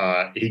gentleman,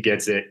 he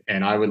gets it,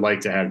 and I would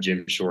like to have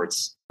Jim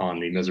Shorts on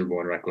the Miserable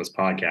and Reckless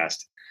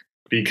podcast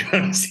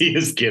because he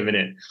has given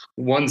it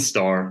 1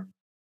 star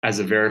as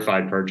a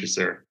verified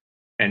purchaser,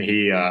 and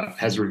he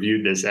has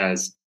reviewed this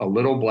as a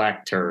little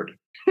black turd.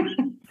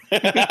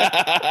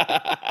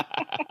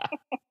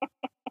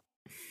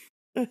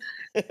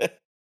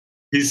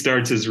 He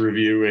starts his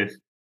review with,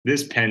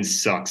 "This pen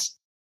sucks.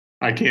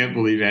 I can't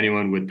believe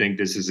anyone would think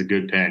this is a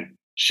good pen.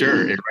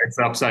 Sure, it writes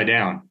upside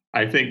down.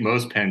 I think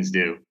most pens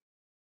do.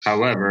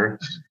 However,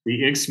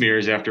 the ink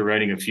smears after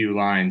writing a few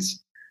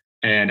lines,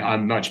 and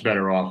I'm much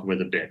better off with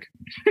a Bic."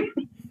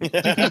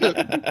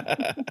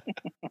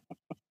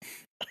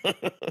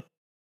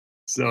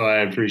 So I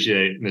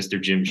appreciate Mr.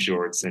 Jim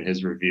Shorts and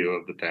his review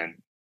of the pen.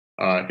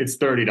 It's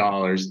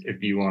 $30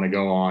 if you want to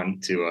go on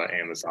to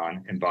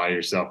Amazon and buy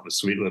yourself a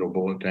sweet little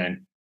bullet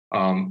pen.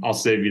 I'll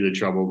save you the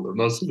trouble.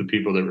 Most of the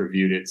people that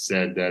reviewed it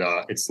said that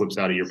it slips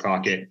out of your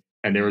pocket.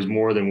 And there was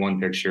more than one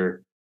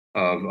picture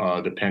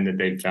of the pen that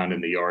they found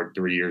in the yard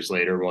 3 years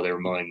later while they were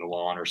mowing the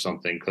lawn or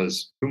something.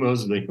 Because who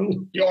mows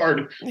the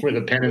yard with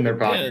a pen in their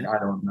pocket? I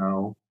don't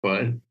know.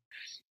 But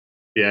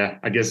yeah,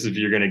 I guess if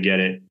you're going to get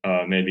it,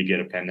 maybe get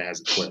a pen that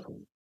has a clip.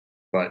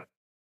 But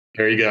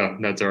there you go.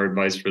 That's our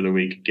advice for the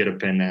week. Get a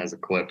pen that has a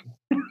clip.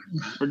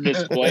 Or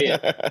display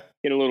it.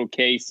 Get a little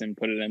case and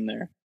put it in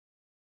there.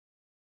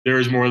 There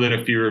was more than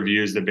a few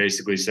reviews that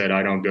basically said,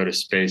 "I don't go to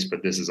space,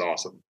 but this is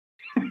awesome."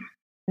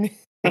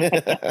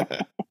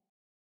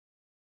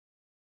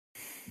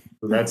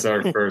 So that's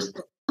our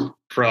first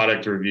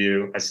product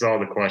review. I saw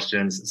the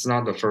questions. It's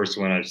not the first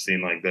one I've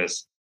seen like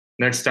this.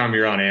 Next time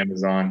you're on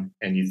Amazon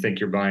and you think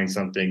you're buying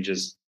something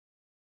just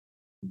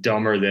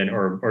dumber than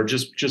or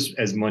just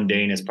as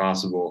mundane as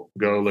possible,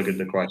 go look at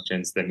the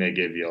questions. That may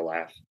give you a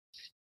laugh.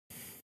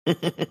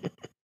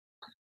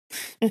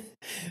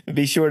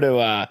 Be sure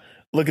to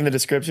look in the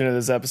description of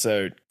this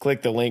episode.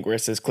 Click the link where it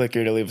says "click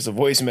here" to leave us a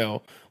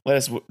voicemail. Let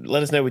us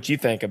know what you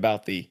think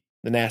about the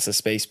NASA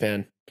space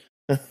pen.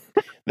 Or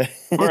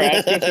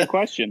ask us a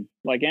question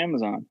like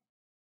Amazon.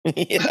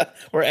 Yeah,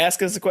 or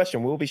ask us a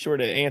question. We'll be sure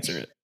to answer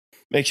it.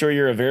 Make sure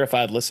you're a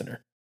verified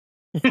listener.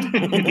 All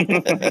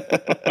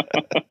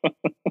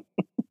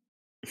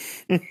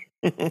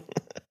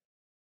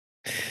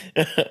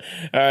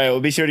right.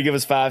 Well, be sure to give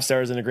us 5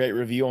 stars and a great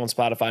review on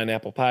Spotify and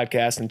Apple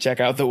Podcasts, and check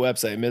out the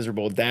website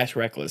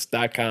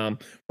miserable-reckless.com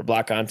for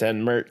block content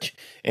and merch.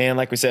 And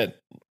like we said,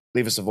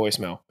 leave us a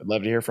voicemail. I'd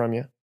love to hear from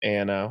you,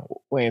 and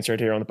we'll answer it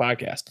here on the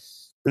podcast.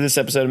 For this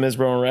episode of Ms.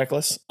 Bro and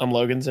Reckless, I'm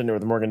Logan, sitting here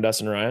with Morgan,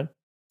 Dustin, and Ryan.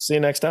 See you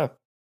next time.